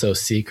to be so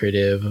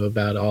secretive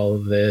about all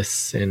of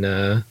this.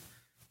 And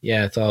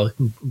it's all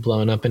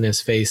blown up in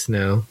his face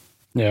now.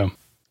 Yeah.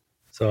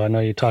 So I know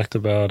you talked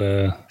about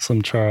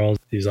Slim Charles.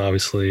 He's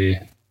obviously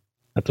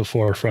at the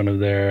forefront of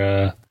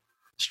their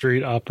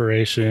street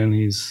operation.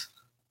 He's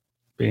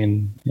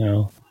being,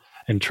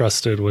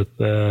 entrusted with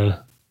kind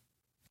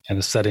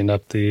of setting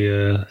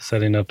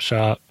up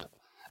shop,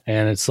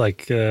 and it's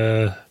like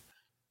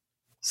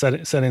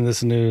setting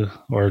this new,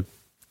 or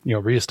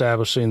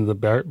reestablishing the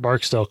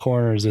Barksdale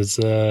corners is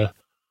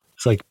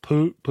it's like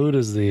Poot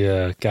is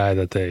the guy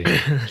that they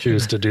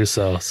choose to do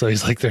so. So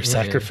he's like their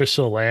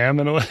sacrificial lamb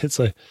in a way. It's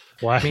like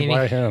why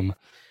him?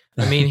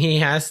 I mean, he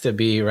has to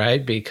be,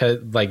 right?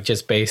 Because like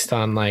just based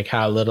on like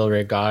how little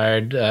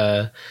regard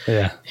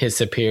his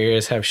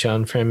superiors have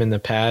shown for him in the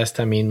past.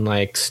 I mean,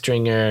 like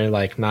Stringer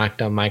like knocked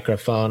a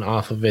microphone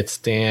off of its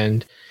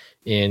stand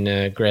in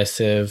an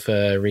aggressive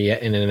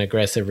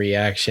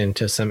reaction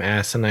to some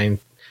asinine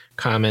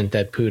comment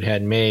that Poot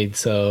had made.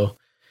 So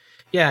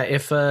yeah,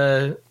 if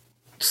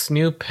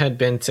Snoop had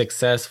been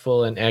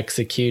successful in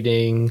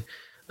executing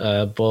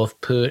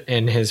both Poot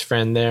and his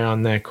friend there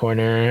on that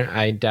corner,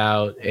 I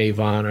doubt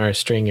Avon or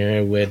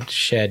Stringer would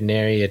shed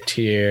nary a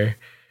tear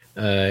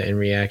in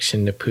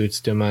reaction to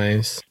Poot's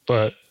demise.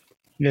 But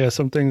yeah,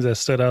 some things that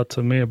stood out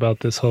to me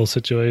about this whole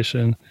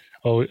situation.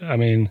 Oh, I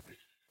mean,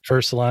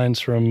 first lines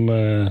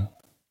from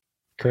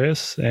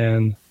Chris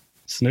and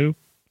Snoop,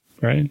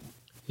 right?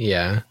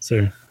 Yeah.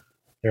 So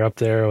they're up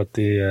there with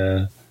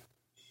the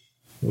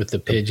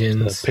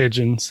pigeons. The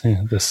pigeons,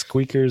 the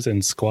squeakers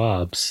and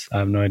squabs. I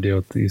have no idea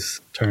what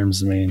these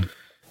terms mean.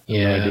 I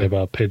have no idea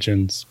about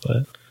pigeons,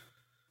 but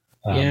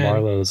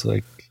Marlo's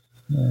like...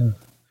 and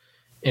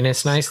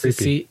it's nice to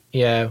see...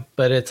 Yeah,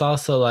 but it's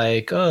also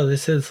like, oh,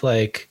 this is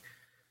like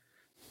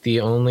the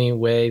only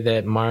way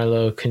that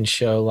Marlo can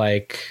show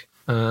like,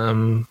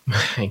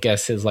 I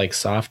guess his like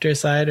softer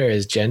side or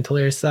his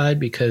gentler side,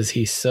 because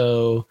he's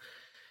so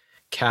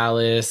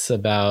callous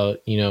about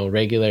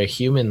regular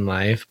human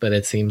life, but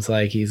it seems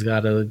like he's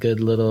got a good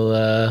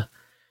little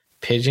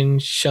pigeon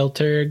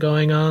shelter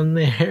going on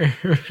there.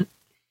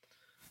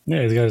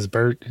 Yeah, he's got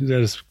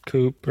his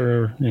coop,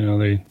 or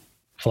they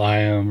fly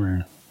him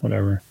or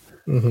whatever.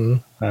 Mm-hmm.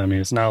 I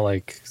mean, it's not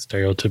like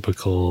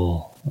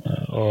stereotypical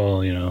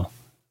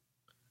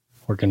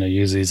we're gonna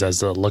use these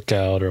as a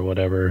lookout or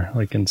whatever,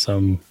 like in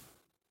some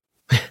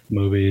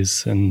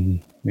movies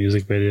and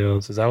music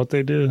videos. Is that what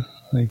they do?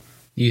 Like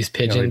use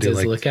pigeons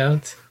as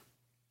lookouts,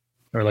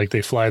 or like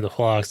they fly the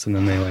flocks and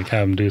then they like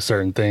have them do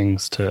certain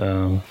things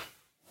to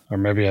or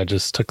maybe I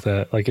just took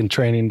that like in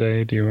Training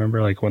Day. Do you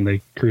remember like when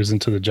they cruise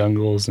into the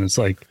jungles and it's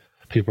like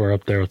people are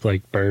up there with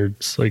like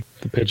birds, like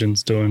the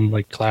pigeons doing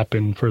like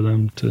clapping for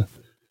them to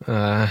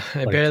a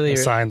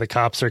sign the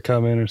cops are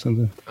coming or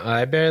something?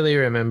 I barely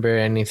remember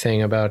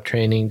anything about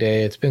Training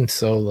Day. It's been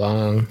so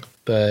long,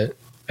 but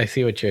I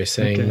see what you're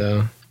saying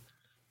though.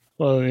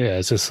 Well, yeah,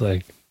 it's just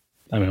like,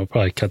 I mean, we'll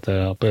probably cut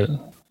that out, but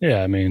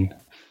yeah, I mean,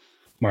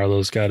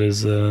 Marlo's got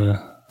his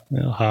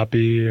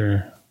hobby,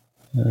 or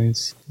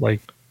he's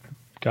like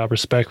got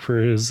respect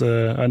for his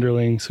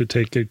underlings who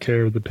take good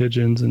care of the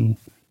pigeons and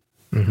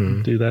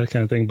do that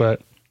kind of thing.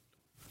 But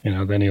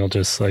then he'll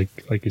just like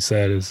you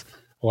said, his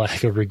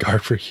lack of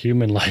regard for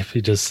human life.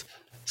 It's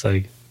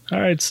like, all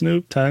right,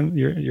 Snoop, time,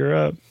 you're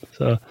up.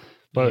 So,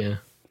 but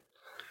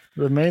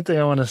the main thing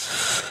I want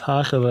to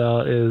talk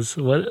about is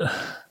what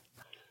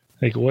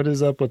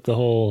is up with the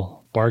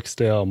whole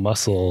Barksdale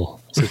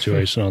muscle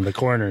situation on the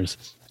corners?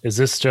 Is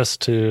this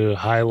just to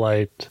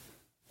highlight,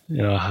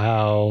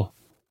 how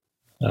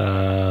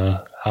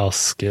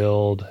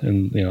skilled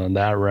in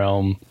that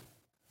realm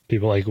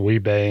people like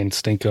Weebay and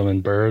Stinkum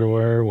and Bird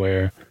were,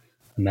 where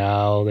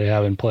now they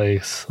have in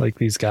place like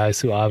these guys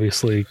who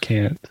obviously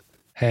can't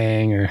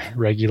hang or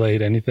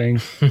regulate anything?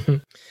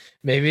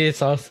 Maybe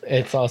it's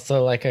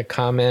also like a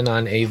comment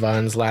on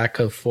Avon's lack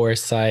of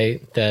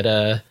foresight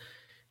that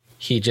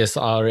he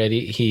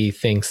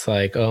thinks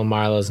like, oh,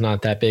 Marlo's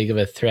not that big of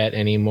a threat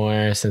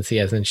anymore since he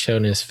hasn't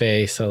shown his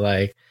face. So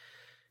like,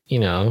 we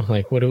don't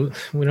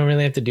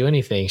really have to do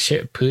anything.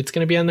 Sure, Poot's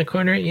going to be on the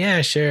corner.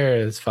 Yeah, sure.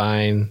 It's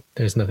fine.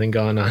 There's nothing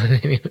going on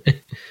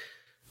anyway.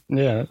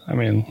 Yeah. I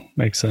mean,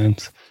 makes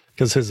sense.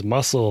 Because his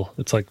muscle,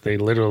 it's like they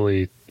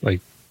literally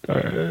like,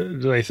 do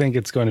they think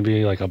it's going to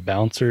be like a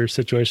bouncer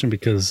situation?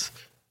 Because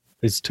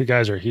these two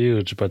guys are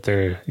huge, but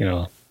they're,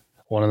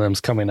 one of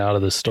them's coming out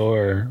of the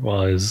store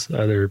while his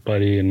other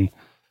buddy and,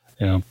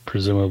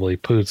 presumably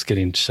Poot's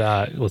getting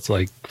shot with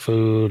like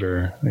food,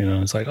 or,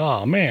 it's like,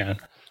 oh man.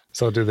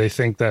 So do they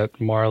think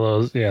that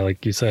Marlo's,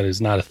 like you said, is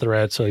not a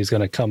threat? So he's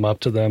going to come up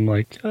to them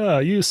like, oh,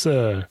 you,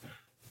 sir,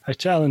 I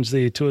challenge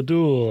thee to a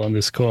duel on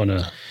this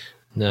corner.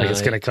 No, like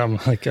it's going to come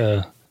like,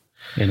 I'm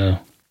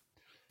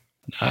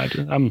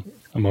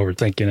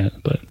overthinking it,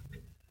 but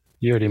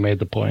you already made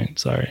the point.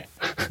 Sorry.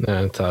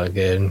 No, it's all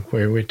good.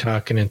 We're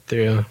talking it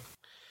through.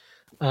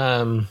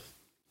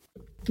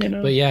 you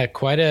know. But yeah,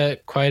 quite a.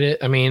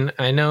 I mean,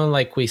 I know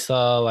like we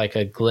saw like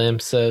a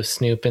glimpse of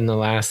Snoop in the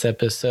last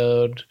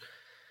episode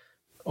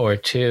or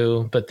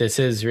two, but this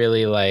is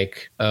really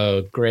like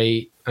a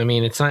great. I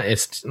mean, it's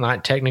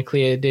not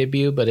technically a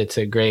debut, but it's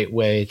a great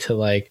way to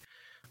like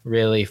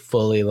really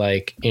fully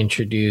like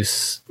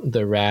introduce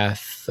the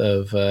wrath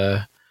of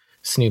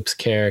Snoop's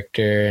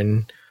character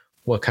and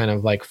what kind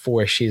of like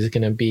force she's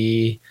gonna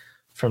be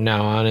from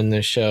now on in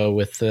the show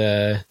with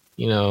the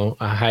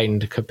a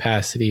heightened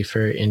capacity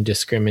for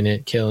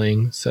indiscriminate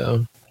killing.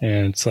 So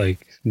and it's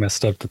like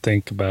messed up to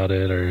think about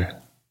it or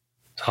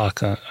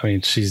talk on. I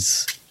mean, she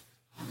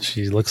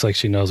looks like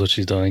she knows what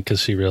she's doing because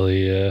she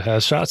really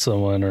has shot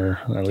someone, or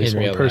at least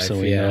one person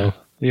we know.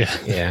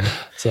 Yeah.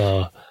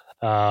 So,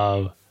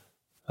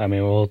 I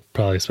mean, we'll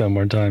probably spend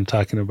more time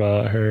talking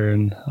about her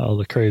and all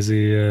the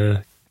crazy,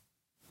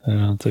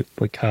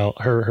 like how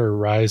her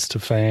rise to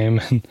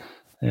fame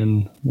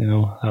and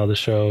how the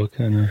show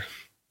kind of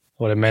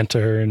what it meant to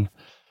her and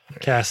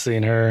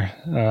casting her.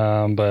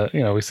 But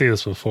we see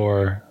this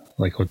before,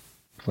 like with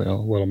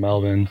little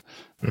Melvin.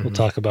 Mm-hmm. We'll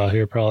talk about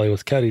here probably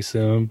with Cutty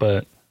soon,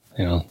 but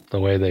the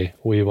way they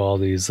weave all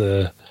these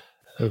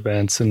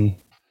events and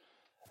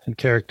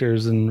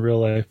characters and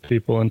real life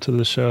people into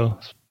the show,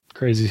 it's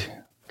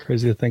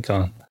crazy to think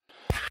on.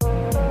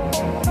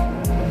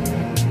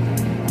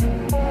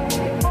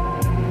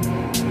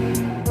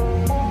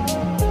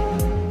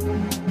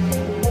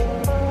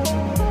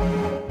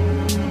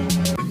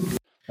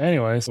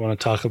 Anyways, I want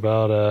to talk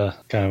about a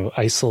kind of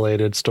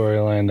isolated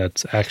storyline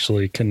that's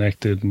actually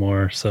connected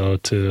more so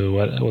to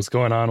what was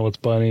going on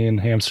with Bunny and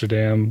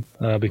Hamsterdam,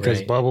 because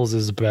right. Bubbles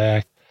is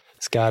back.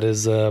 He's got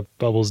his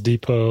Bubbles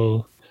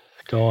Depot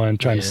going,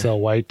 trying to sell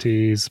white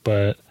teas,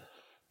 but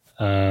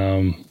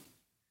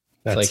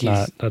that's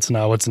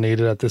not what's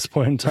needed at this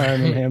point in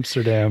time in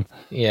Hamsterdam.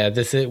 Yeah,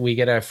 we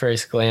get our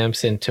first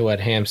glimpse into what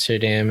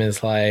Hamsterdam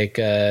is like,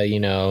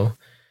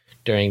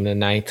 during the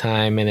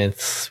nighttime, and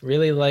it's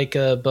really like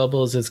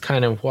Bubbles is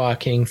kind of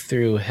walking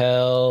through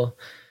hell.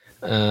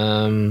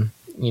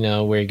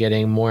 We're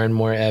getting more and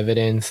more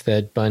evidence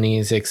that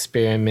Bunny's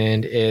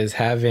experiment is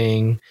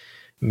having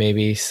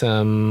maybe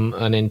some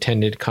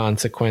unintended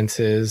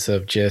consequences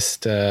of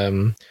just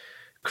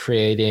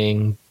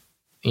creating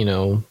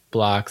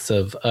blocks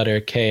of utter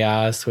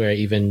chaos where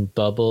even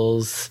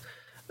Bubbles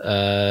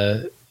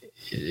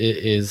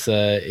is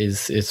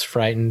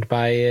frightened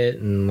by it,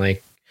 and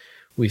like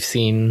we've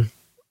seen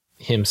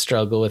him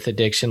struggle with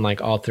addiction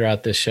like all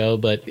throughout the show,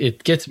 but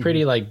it gets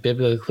pretty like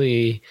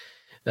biblically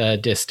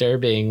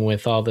disturbing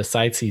with all the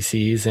sights he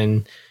sees.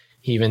 And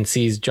he even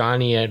sees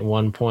Johnny at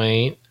one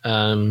point,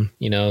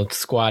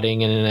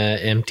 squatting in an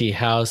empty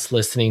house,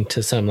 listening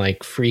to some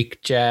like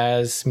freak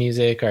jazz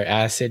music or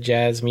acid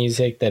jazz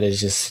music that is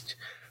just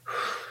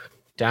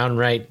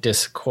downright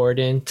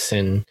discordant.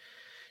 And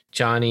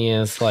Johnny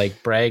is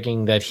like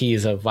bragging that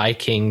he's a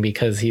Viking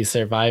because he's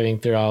surviving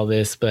through all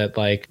this. But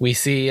like we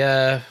see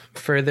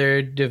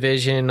further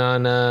division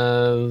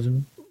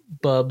on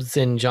Bubs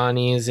and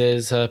Johnny's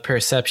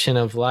perception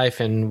of life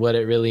and what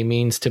it really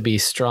means to be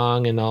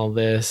strong and all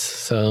this.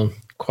 So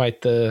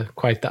quite the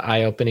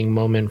eye-opening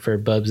moment for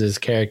Bubs's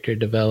character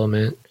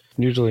development.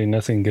 Usually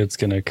nothing good's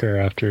going to occur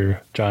after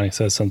Johnny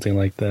says something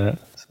like that.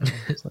 So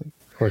it's like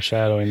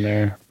foreshadowing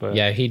there. But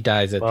yeah, he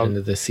dies at the end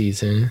of the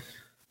season.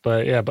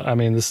 But yeah, I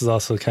mean, this is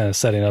also kind of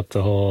setting up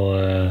the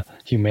whole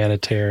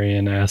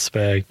humanitarian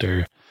aspect,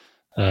 or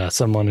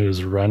someone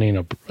who's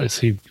running is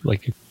he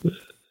like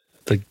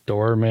the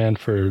doorman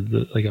for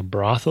like a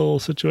brothel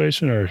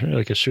situation or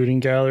like a shooting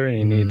gallery,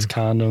 and he needs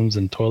condoms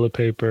and toilet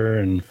paper,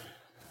 and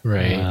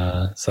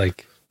right. It's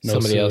like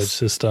somebody else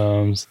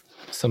systems.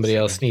 Somebody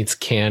else needs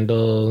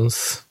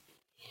candles.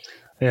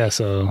 Yeah,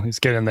 so he's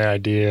getting the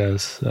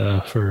ideas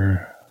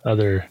for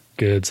other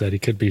goods that he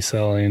could be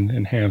selling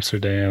in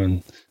Hamsterdam,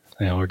 and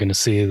we're going to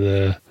see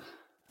the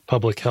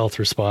public health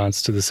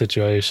response to the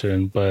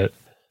situation, but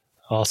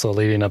also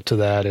leading up to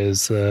that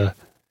is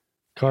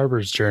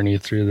Carver's journey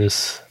through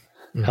this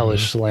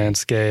hellish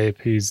landscape.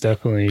 He's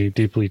definitely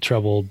deeply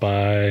troubled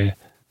by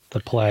the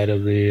plight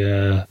of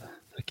the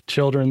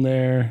children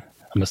there.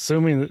 I'm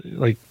assuming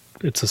that,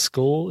 it's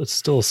still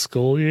a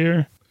school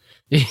year.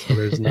 So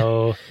there's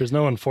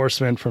no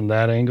enforcement from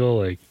that angle.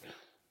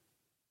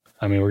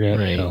 We're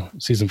gonna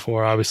season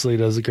 4 obviously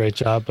does a great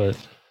job, but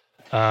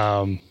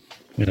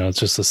it's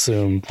just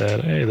assumed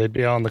that hey, they'd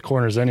be on the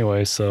corners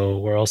anyway. So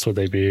where else would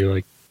they be?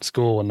 Like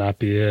school would not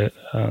be it.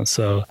 But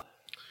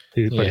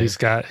he's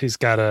got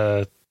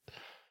to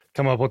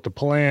come up with the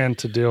plan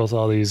to deal with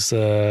all these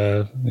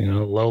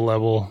low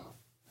level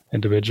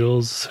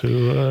individuals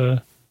who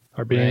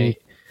are being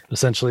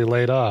essentially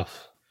laid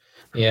off.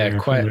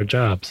 From their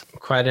jobs.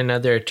 Quite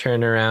another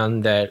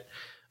turnaround that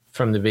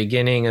from the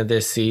beginning of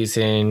this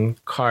season,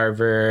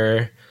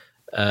 Carver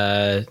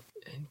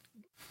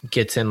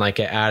gets in like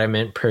an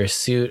adamant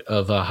pursuit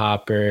of a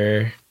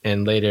Hopper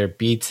and later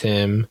beats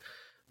him.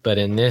 But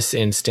in this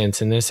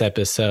instance, in this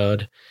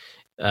episode,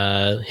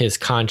 his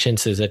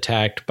conscience is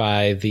attacked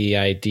by the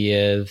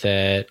idea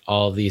that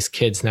all these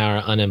kids now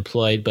are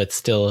unemployed but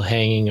still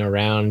hanging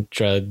around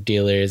drug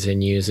dealers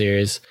and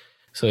users.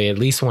 So he at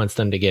least wants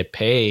them to get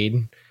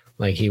paid.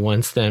 Like he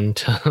wants them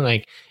to,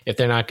 like, if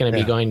they're not going to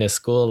be going to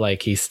school,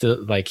 like he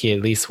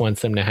at least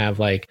wants them to have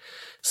like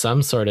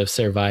some sort of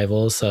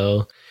survival.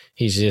 So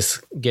he's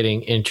just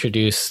getting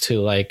introduced to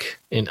like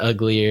an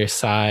uglier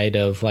side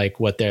of like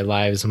what their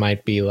lives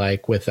might be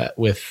like with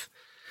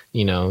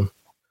you know,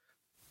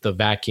 the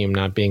vacuum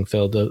not being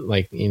filled,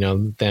 like, you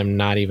know, them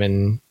not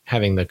even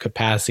having the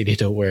capacity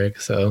to work.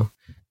 So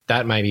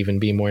that might even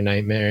be more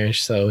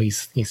nightmarish. So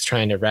he's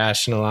trying to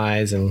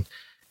rationalize and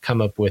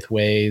come up with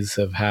ways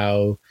of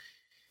how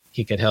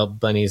he could help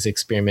Bunny's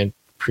experiment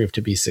prove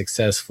to be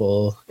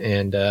successful,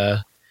 and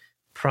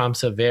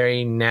prompts a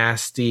very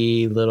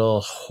nasty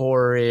little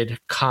horrid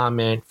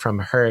comment from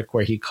Herc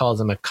where he calls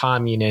him a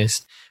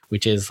communist,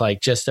 which is like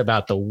just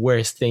about the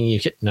worst thing you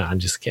could. No, I'm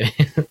just kidding.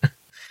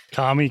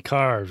 Commie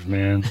carbs,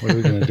 man. What are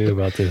we going to do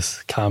about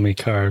this commie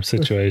carb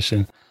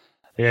situation?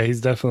 Yeah,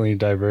 he's definitely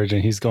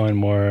diverging. He's going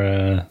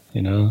more,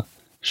 you know,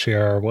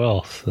 share our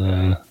wealth,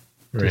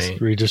 just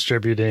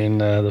redistributing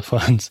the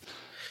funds.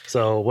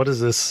 So what does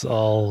this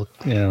all,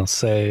 you know,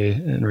 say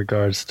in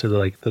regards to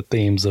like the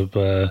themes of,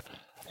 you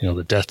know,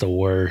 the death of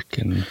work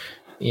and,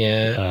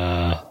 you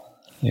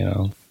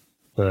know,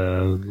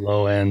 the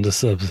low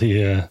ends of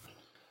the,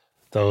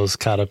 those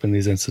caught up in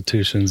these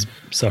institutions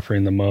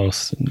suffering the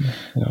most? And,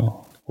 you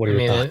know, what are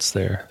your thoughts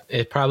there?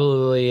 It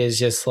probably is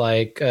just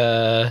like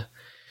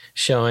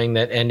showing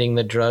that ending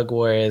the drug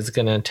war is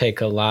going to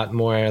take a lot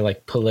more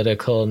like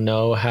political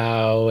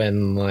know-how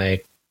and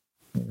like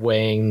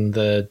weighing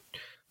the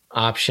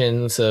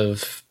options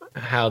of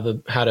how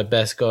to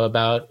best go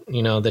about,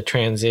 you know, the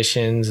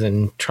transitions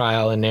and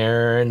trial and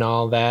error and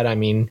all that. I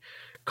mean,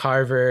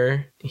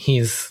 Carver,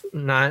 he's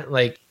not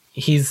like,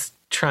 he's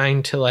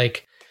trying to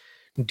like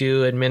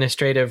do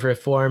administrative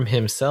reform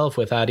himself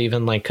without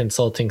even like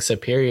consulting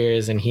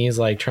superiors, and he's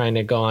like trying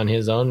to go on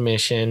his own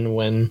mission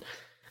when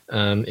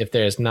if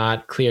there's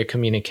not clear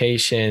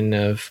communication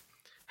of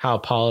how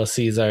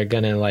policies are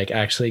gonna like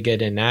actually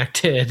get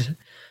enacted,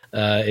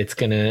 it's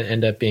gonna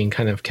end up being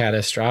kind of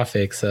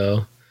catastrophic.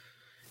 So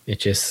it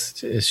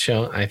just is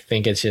I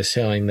think it's just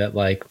showing that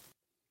like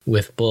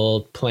with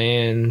bold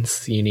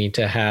plans, you need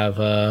to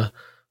have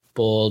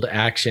bold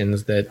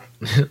actions that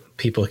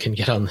people can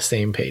get on the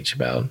same page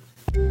about.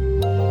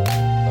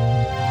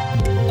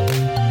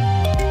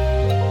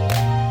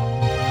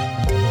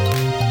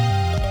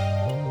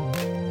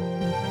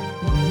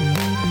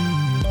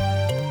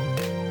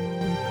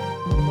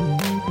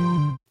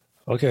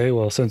 Okay,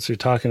 well, since you're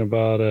talking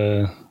about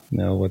you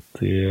know, what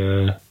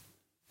the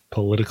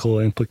political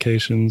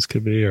implications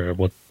could be, or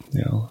what,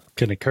 you know,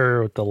 can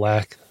occur with the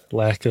lack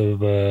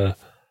of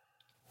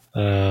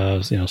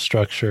you know,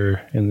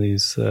 structure in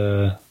these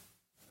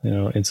you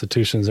know,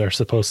 institutions that are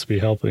supposed to be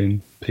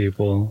helping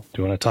people.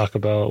 Do you want to talk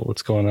about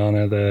what's going on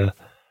at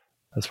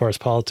as far as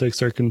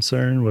politics are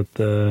concerned with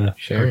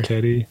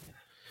Carcetti?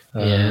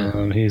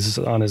 He's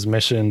on his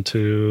mission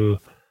to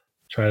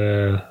try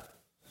to,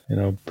 you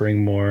know,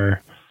 bring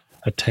more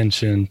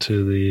attention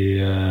to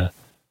the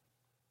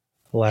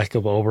lack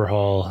of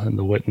overhaul in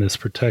the witness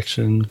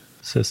protection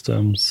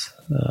systems,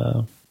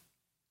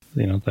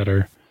 you know, that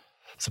are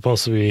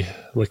supposed to be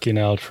looking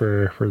out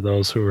for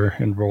those who are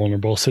in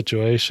vulnerable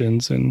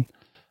situations. And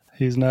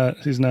he's not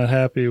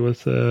happy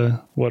with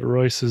what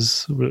Royce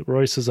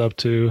is up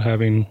to,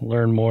 having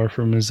learned more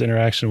from his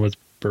interaction with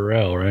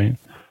Burell, right?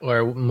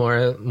 Or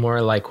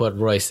more like what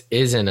Royce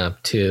isn't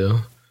up to,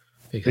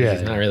 because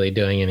he's not really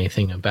doing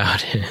anything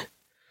about it.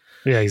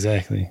 Yeah,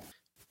 exactly.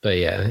 But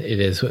yeah,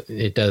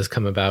 it does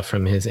come about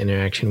from his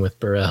interaction with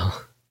Burell,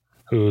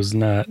 who's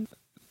not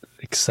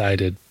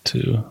excited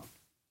to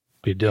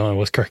be dealing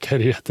with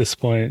Carcetti at this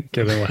point,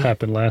 given what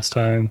happened last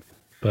time.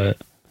 But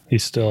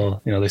he's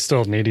still, you know, they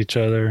still need each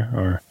other,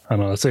 or I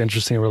don't know. It's an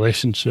interesting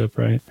relationship,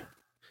 right?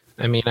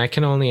 I mean, I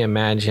can only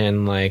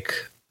imagine like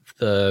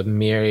the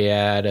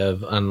myriad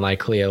of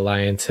unlikely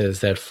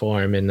alliances that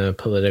form in the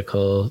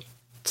political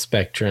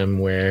spectrum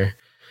where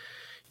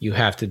you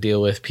have to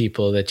deal with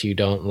people that you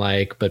don't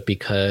like, but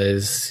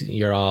because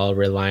you're all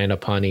reliant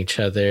upon each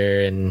other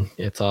and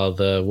it's all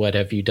the "what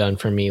have you done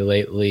for me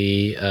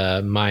lately"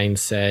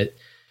 mindset,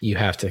 you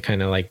have to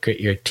kind of like grit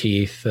your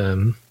teeth.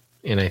 And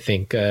I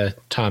think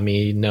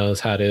Tommy knows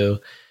how to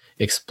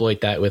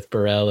exploit that with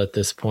Burell at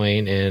this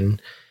point.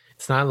 And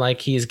it's not like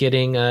he's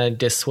getting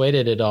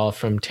dissuaded at all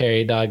from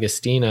Terry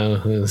D'Agostino,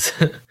 who's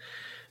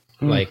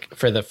like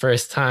for the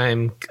first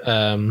time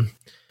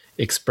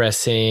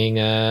expressing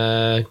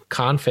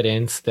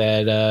confidence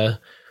that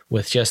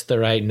with just the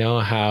right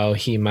know-how,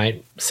 he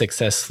might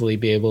successfully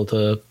be able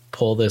to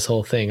pull this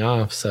whole thing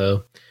off.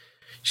 So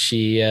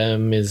she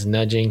is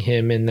nudging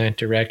him in that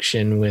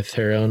direction with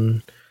her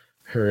own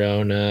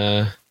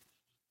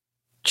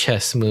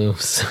chess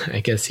moves, I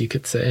guess you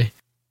could say.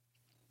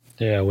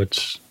 Yeah,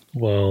 which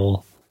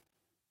will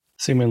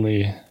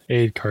seemingly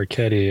aid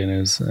Carcetti in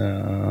his,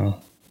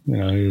 you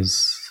know,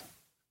 his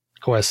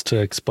quest to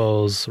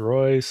expose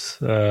Royce,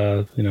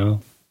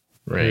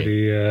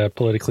 pretty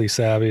politically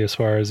savvy as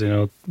far as,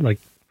 like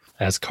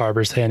as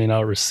Carver's handing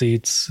out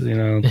receipts,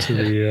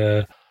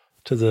 to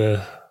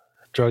the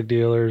drug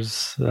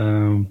dealers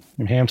in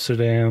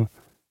Hamsterdam.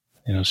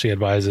 She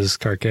advises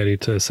Carcetti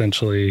to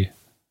essentially,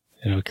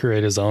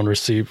 create his own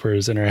receipt for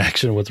his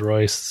interaction with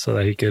Royce so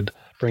that he could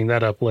bring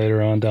that up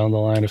later on down the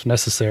line if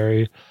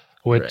necessary,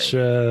 which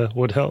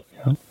would help,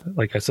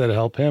 like I said,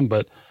 help him.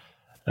 But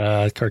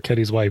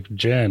Carcetti's wife,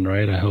 Jen,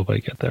 right? I hope I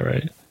get that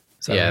right.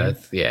 Right?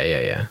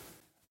 Yeah.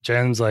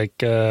 Jen's like,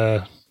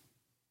 what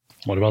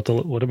about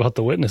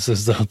the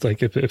witnesses though?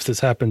 Like if this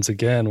happens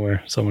again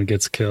where someone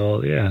gets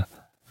killed, yeah,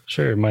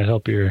 sure, it might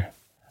help your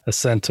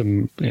ascent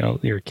to,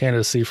 your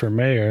candidacy for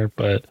mayor,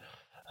 but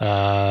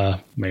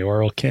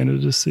mayoral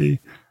candidacy.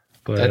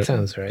 But that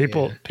sounds right.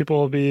 People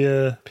will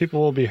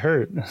be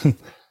hurt.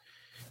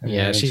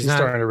 Yeah, she's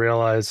starting to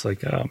realize,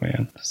 like, oh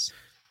man,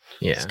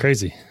 it's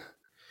crazy.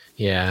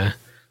 Yeah.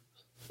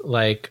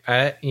 Like,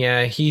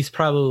 he's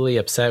probably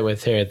upset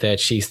with her that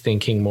she's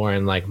thinking more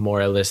in like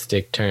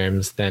moralistic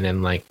terms than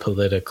in like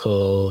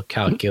political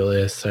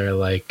calculus or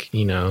like,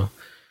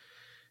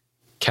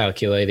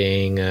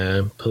 calculating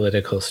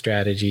political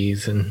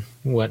strategies and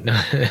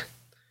whatnot.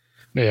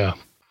 Yeah.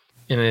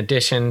 In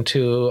addition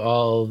to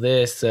all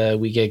this,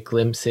 we get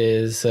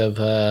glimpses of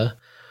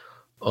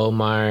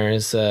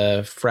Omar's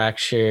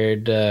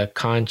fractured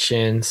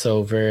conscience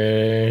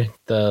over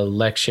the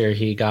lecture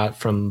he got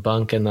from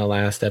Bunk in the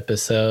last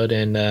episode.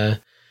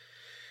 And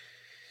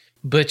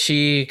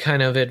Butchie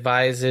kind of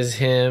advises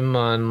him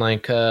on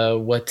like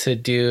what to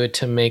do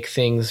to make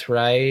things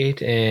right.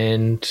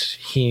 And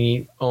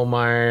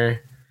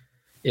Omar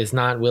is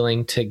not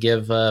willing to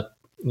give up,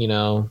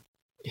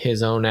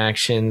 his own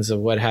actions of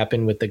what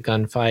happened with the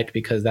gunfight,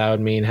 because that would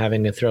mean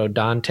having to throw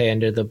Dante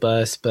under the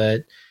bus.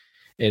 But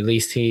at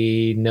least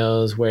he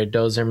knows where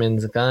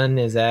Dozerman's gun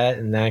is at,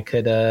 and that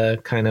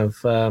could kind of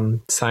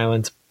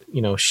silence,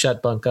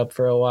 shut Bunk up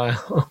for a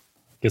while.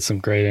 Get some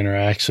great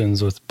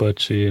interactions with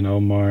Butchie and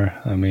Omar.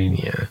 I mean,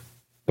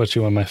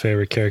 Butchie, one of my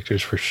favorite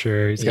characters for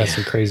sure. He's got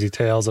some crazy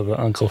tales of an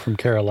uncle from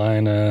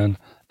Carolina and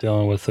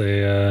dealing with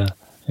a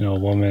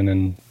woman,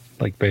 and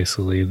like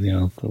basically,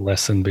 the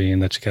lesson being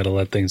that you got to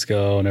let things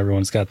go and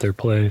everyone's got their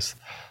place.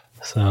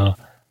 So,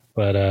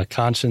 but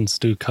conscience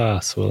do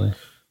cost, Willie.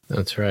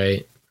 That's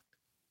right.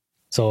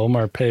 So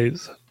Omar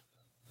pays,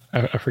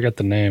 I forget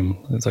the name.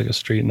 It's like a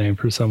street name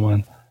for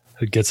someone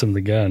who gets him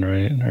the gun,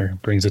 right? Or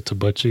brings it to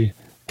Butchie.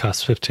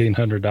 Costs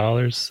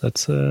 $1,500.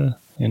 That's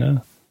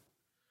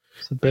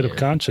it's a bit of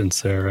conscience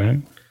there, right?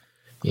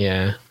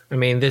 Yeah. I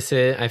mean,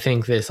 I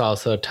think this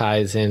also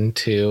ties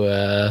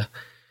into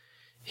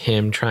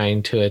him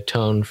trying to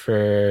atone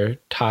for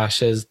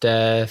Tasha's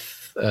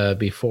death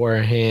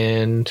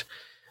beforehand.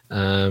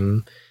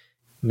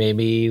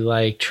 Maybe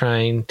like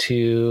trying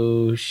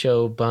to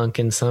show Bunk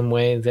in some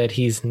way that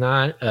he's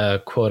not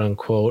a quote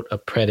unquote a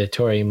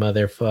predatory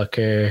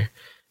motherfucker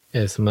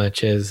as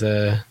much as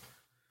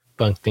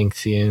Bunk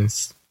thinks he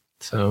is.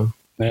 So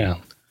yeah,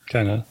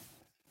 kind of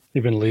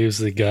even leaves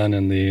the gun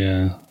in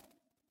the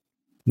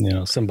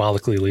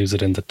symbolically leaves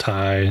it in the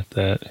tie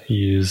that he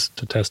used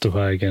to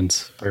testify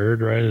against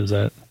Bird, right? Is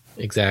that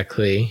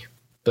exactly?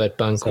 But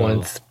Bunk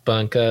leaves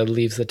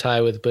the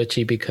tie with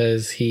Butchie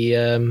because he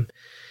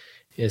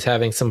is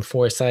having some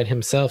foresight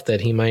himself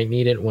that he might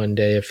need it one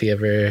day if he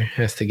ever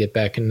has to get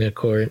back into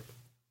court.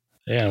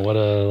 Yeah, what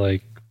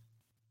a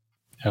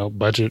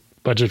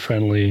budget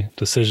friendly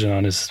decision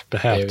on his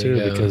behalf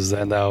too, because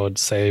then that would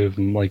save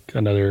him like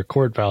another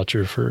court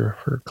voucher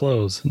for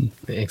clothes. And,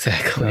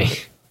 exactly.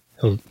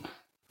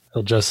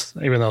 He'll just,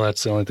 even though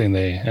that's the only thing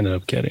they ended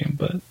up getting,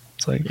 but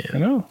it's like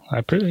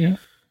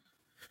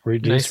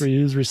reduce,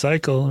 reuse,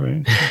 recycle,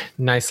 right?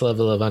 Nice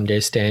level of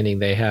understanding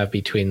they have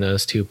between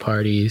those two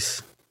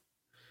parties.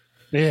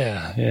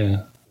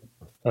 Yeah.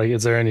 Like,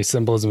 is there any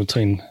symbolism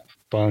between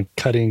Bunk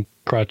cutting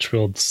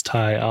Crutchfield's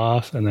tie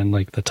off and then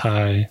like the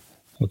tie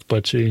with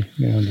Butchie,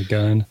 the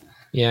gun?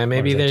 Yeah,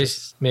 maybe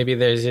there's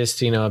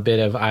just a bit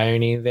of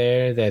irony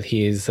there that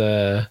he's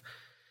a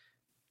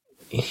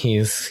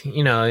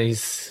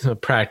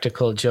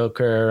practical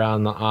joker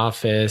around the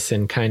office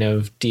and kind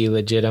of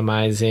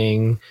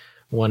delegitimizing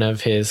one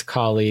of his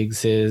colleagues'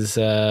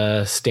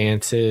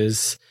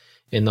 stances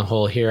in the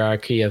whole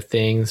hierarchy of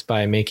things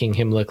by making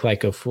him look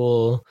like a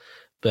fool.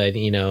 But,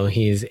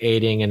 he's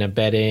aiding and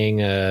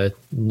abetting a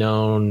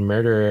known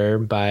murderer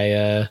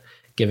by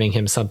giving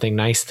him something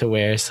nice to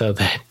wear so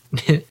that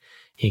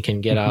he can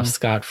get off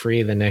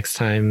scot-free the next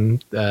time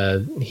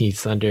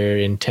he's under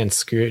intense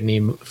scrutiny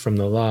from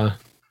the law.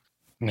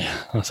 Yeah,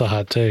 that's a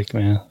hot take,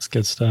 man. It's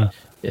good stuff.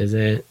 Is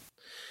it?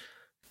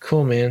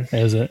 Cool, man.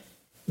 Is it?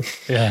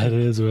 Yeah, it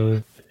is,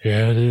 Willie.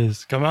 Yeah, it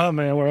is. Come on,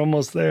 man. We're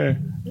almost there.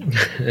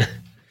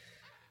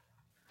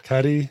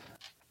 Cutty,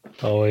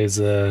 always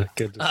good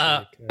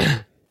to see.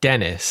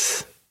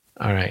 Dennis.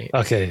 All right.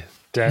 Okay.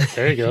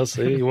 There you go.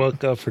 See, you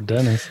woke up for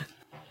Dennis.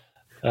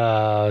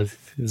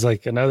 It's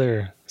like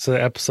another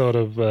episode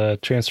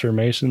of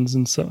transformations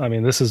and stuff. I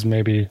mean, this is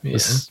maybe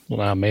it's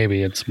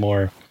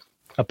more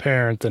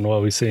apparent than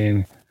what we've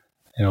seen,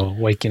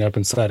 waking up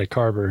inside a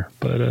Carver.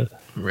 But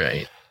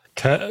right.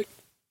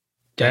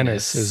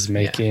 Dennis is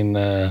making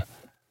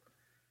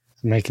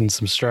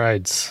some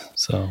strides.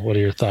 So what are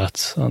your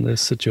thoughts on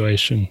this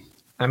situation?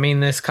 I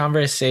mean, this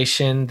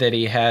conversation that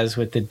he has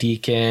with the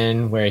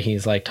deacon where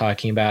he's like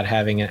talking about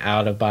having an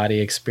out of body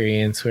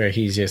experience where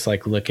he's just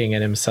like looking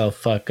at himself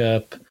fuck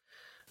up.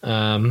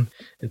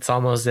 It's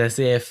almost as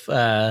if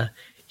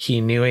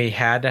he knew he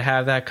had to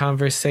have that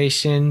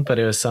conversation, but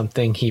it was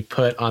something he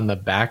put on the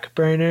back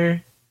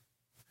burner.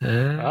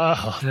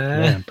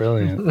 Man,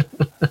 brilliant.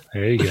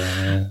 There you go,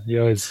 man.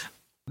 You always,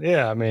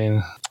 I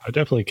mean, I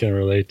definitely can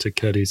relate to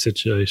Cutty's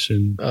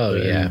situation. Oh,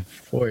 yeah,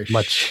 for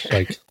much sure.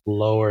 like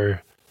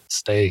lower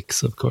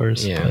stakes, of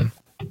course. Yeah.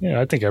 But,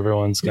 I think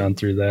everyone's gone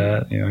through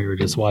that. You're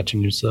just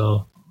watching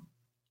yourself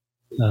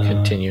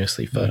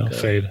continuously fuck up.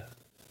 Fade.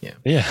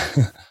 Yeah.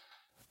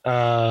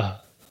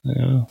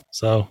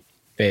 So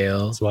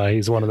fail. That's why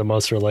he's one of the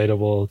most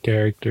relatable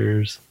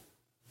characters.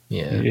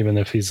 Yeah. Even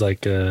if he's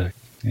like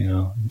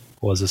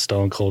was a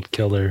stone cold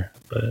killer,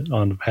 but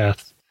on the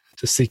path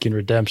to seeking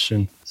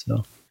redemption.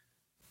 So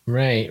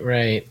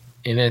Right.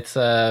 And it's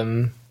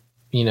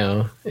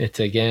it's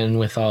again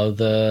with all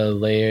the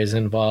layers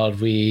involved.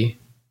 We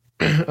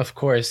of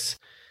course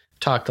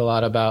talked a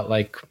lot about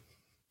like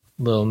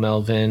little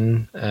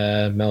Melvin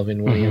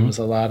Williams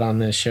a lot on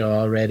this show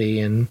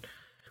already, and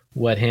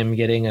what him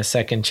getting a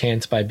second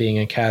chance by being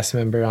a cast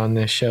member on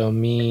this show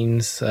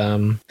means,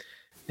 and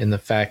the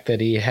fact that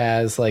he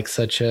has like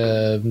such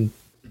a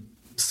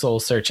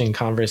soul searching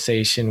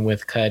conversation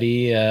with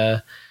Cutty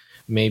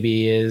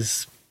maybe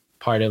is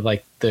part of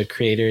like the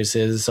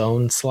creators'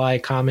 own sly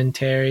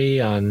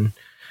commentary on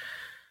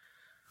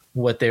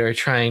what they were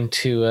trying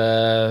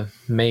to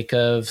make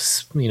of,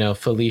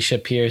 Felicia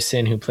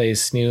Pearson, who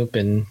plays Snoop,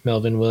 and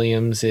Melvin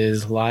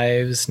Williams'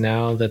 lives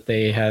now that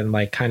they had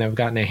like kind of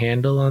gotten a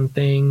handle on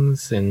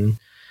things. And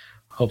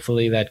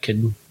hopefully that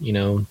could,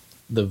 the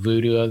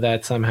voodoo of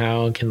that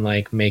somehow can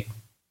like make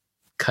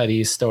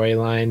Cutty's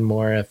storyline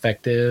more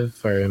effective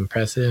or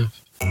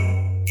impressive.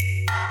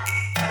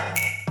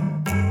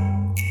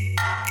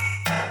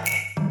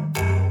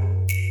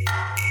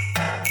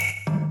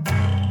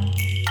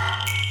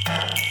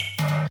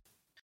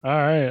 all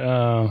right.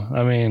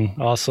 I mean,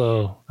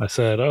 also I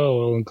said,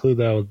 we'll include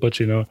that with Butch.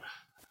 I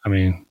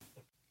mean,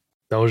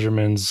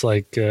 Dozerman's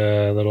like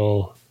a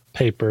little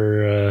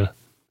paper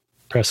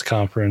press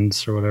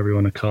conference or whatever you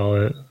want to call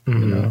it.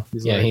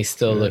 He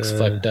still looks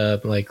fucked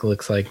up. Like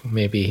looks like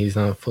maybe he's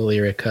not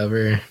fully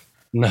recovered.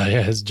 No,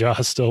 his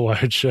jaw's still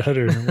wide shut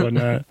or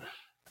whatnot.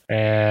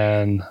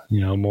 And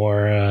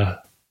more.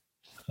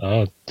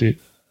 Do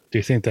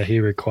you think that he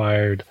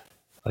required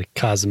like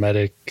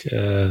cosmetic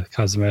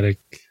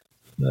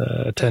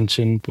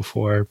attention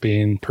before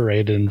being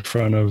paraded in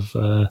front of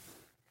the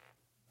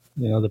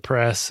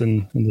press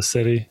and in the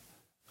city,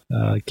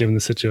 given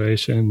the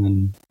situation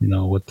and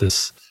what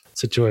this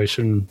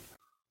situation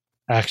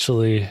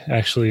actually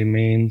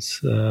means?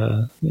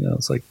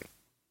 It's like,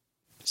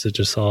 is it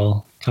just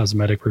all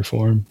cosmetic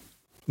reform?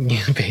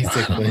 Yeah,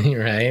 basically.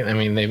 Right. I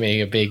mean, they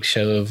make a big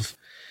show of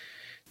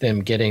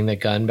them getting the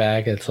gun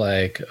back. It's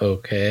like,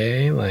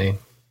 okay, like,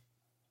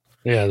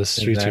 yeah, the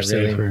streets are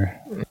safer.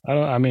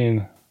 I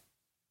mean,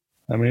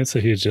 it's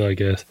a huge deal, I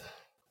guess.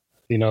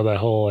 That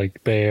whole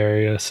like Bay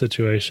Area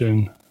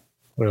situation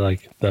where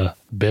like the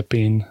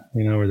bipping,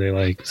 where they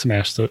like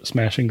smash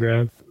and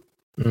grab.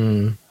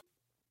 Kind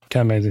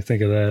of made me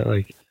think of that.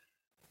 Like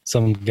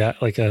some guy,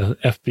 like a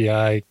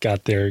FBI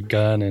got their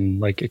gun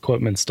and like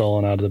equipment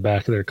stolen out of the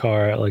back of their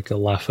car at like a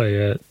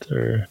Lafayette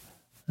or.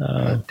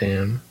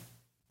 Damn.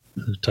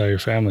 Tell your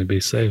family, be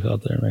safe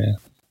out there, man.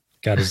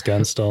 Got his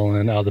gun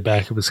stolen out of the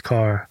back of his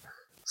car.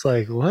 It's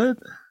like, what?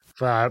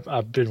 But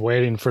I've been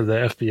waiting for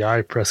the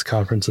FBI press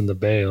conference in the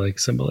Bay, like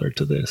similar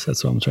to this.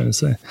 That's what I'm trying to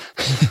say.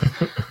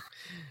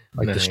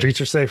 Like nice. The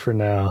streets are safer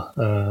now.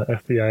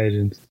 FBI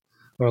agents.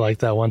 Or like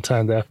that one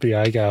time the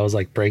FBI guy was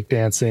like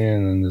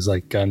breakdancing and his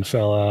like gun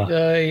fell out.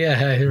 Oh, yeah.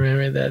 I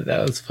remember that.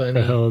 That was funny.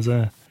 What the hell is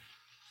that?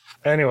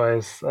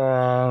 Anyways,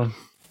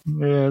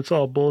 it's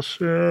all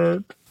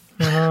bullshit.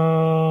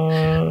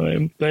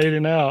 I'm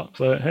fading out,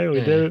 but hey,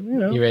 we did it.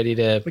 You ready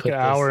to like put an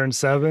hour and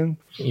 7?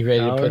 You ready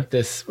to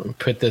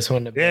put this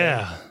one to bed?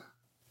 Yeah.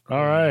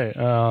 All right.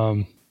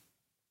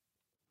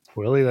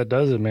 Willie, that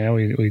does it, man.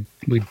 We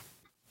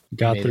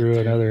got through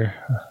another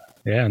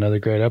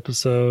great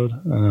episode.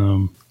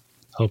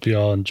 Hope you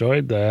all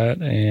enjoyed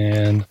that,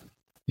 and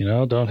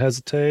don't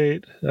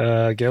hesitate.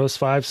 Give us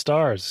 5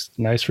 stars.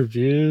 Nice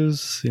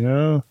reviews.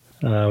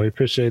 We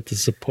appreciate the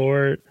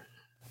support.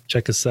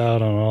 Check us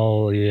out on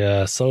all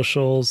the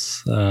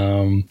socials,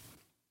 Twitter,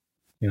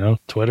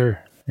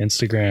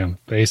 Instagram,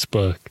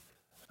 Facebook.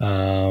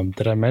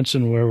 Did I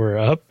mention where we're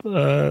up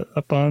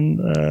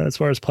on as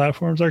far as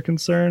platforms are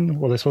concerned?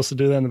 Were they supposed to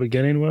do that in the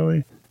beginning,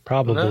 Willie?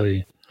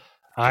 Probably.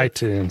 No.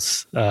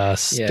 iTunes,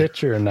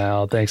 Stitcher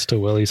now, thanks to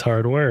Willie's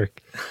hard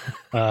work.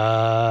 Wait,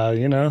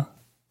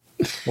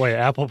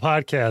 Apple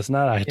Podcasts,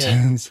 not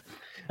iTunes.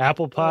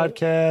 Apple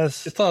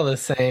Podcasts. It's all the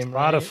same.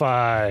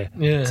 Spotify. Right?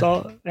 Yeah. It's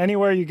all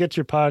anywhere you get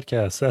your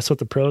podcasts. That's what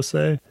the pros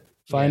say.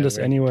 Find us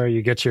anywhere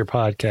you get your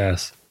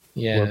podcasts.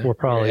 Yeah. We're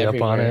probably up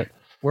on it.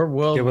 We're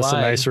worldwide. Give us a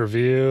nice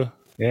review.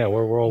 Yeah,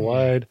 we're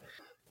worldwide.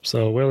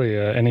 So, Willie,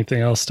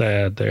 anything else to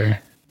add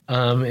there?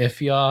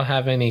 If y'all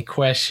have any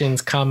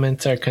questions,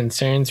 comments, or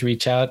concerns,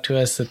 reach out to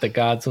us at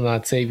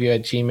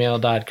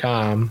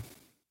thegodswillnotsaveyou@gmail.com.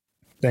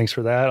 Thanks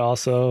for that.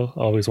 Also,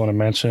 always want to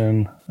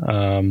mention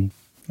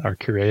our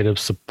creative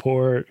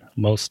support,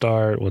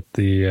 Mostart, with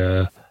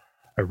the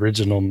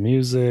original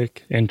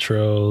music,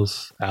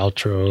 intros,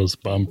 outros,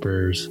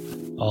 bumpers,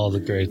 all the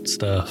great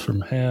stuff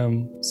from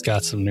him. He's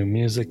got some new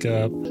music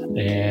up,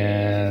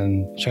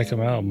 and check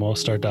him out,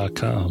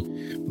 mostart.com.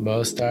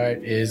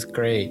 Mostart is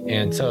great,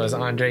 and so is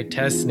Andre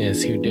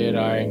Tesnis, who did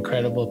our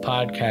incredible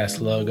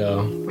podcast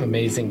logo.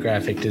 Amazing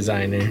graphic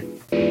designer.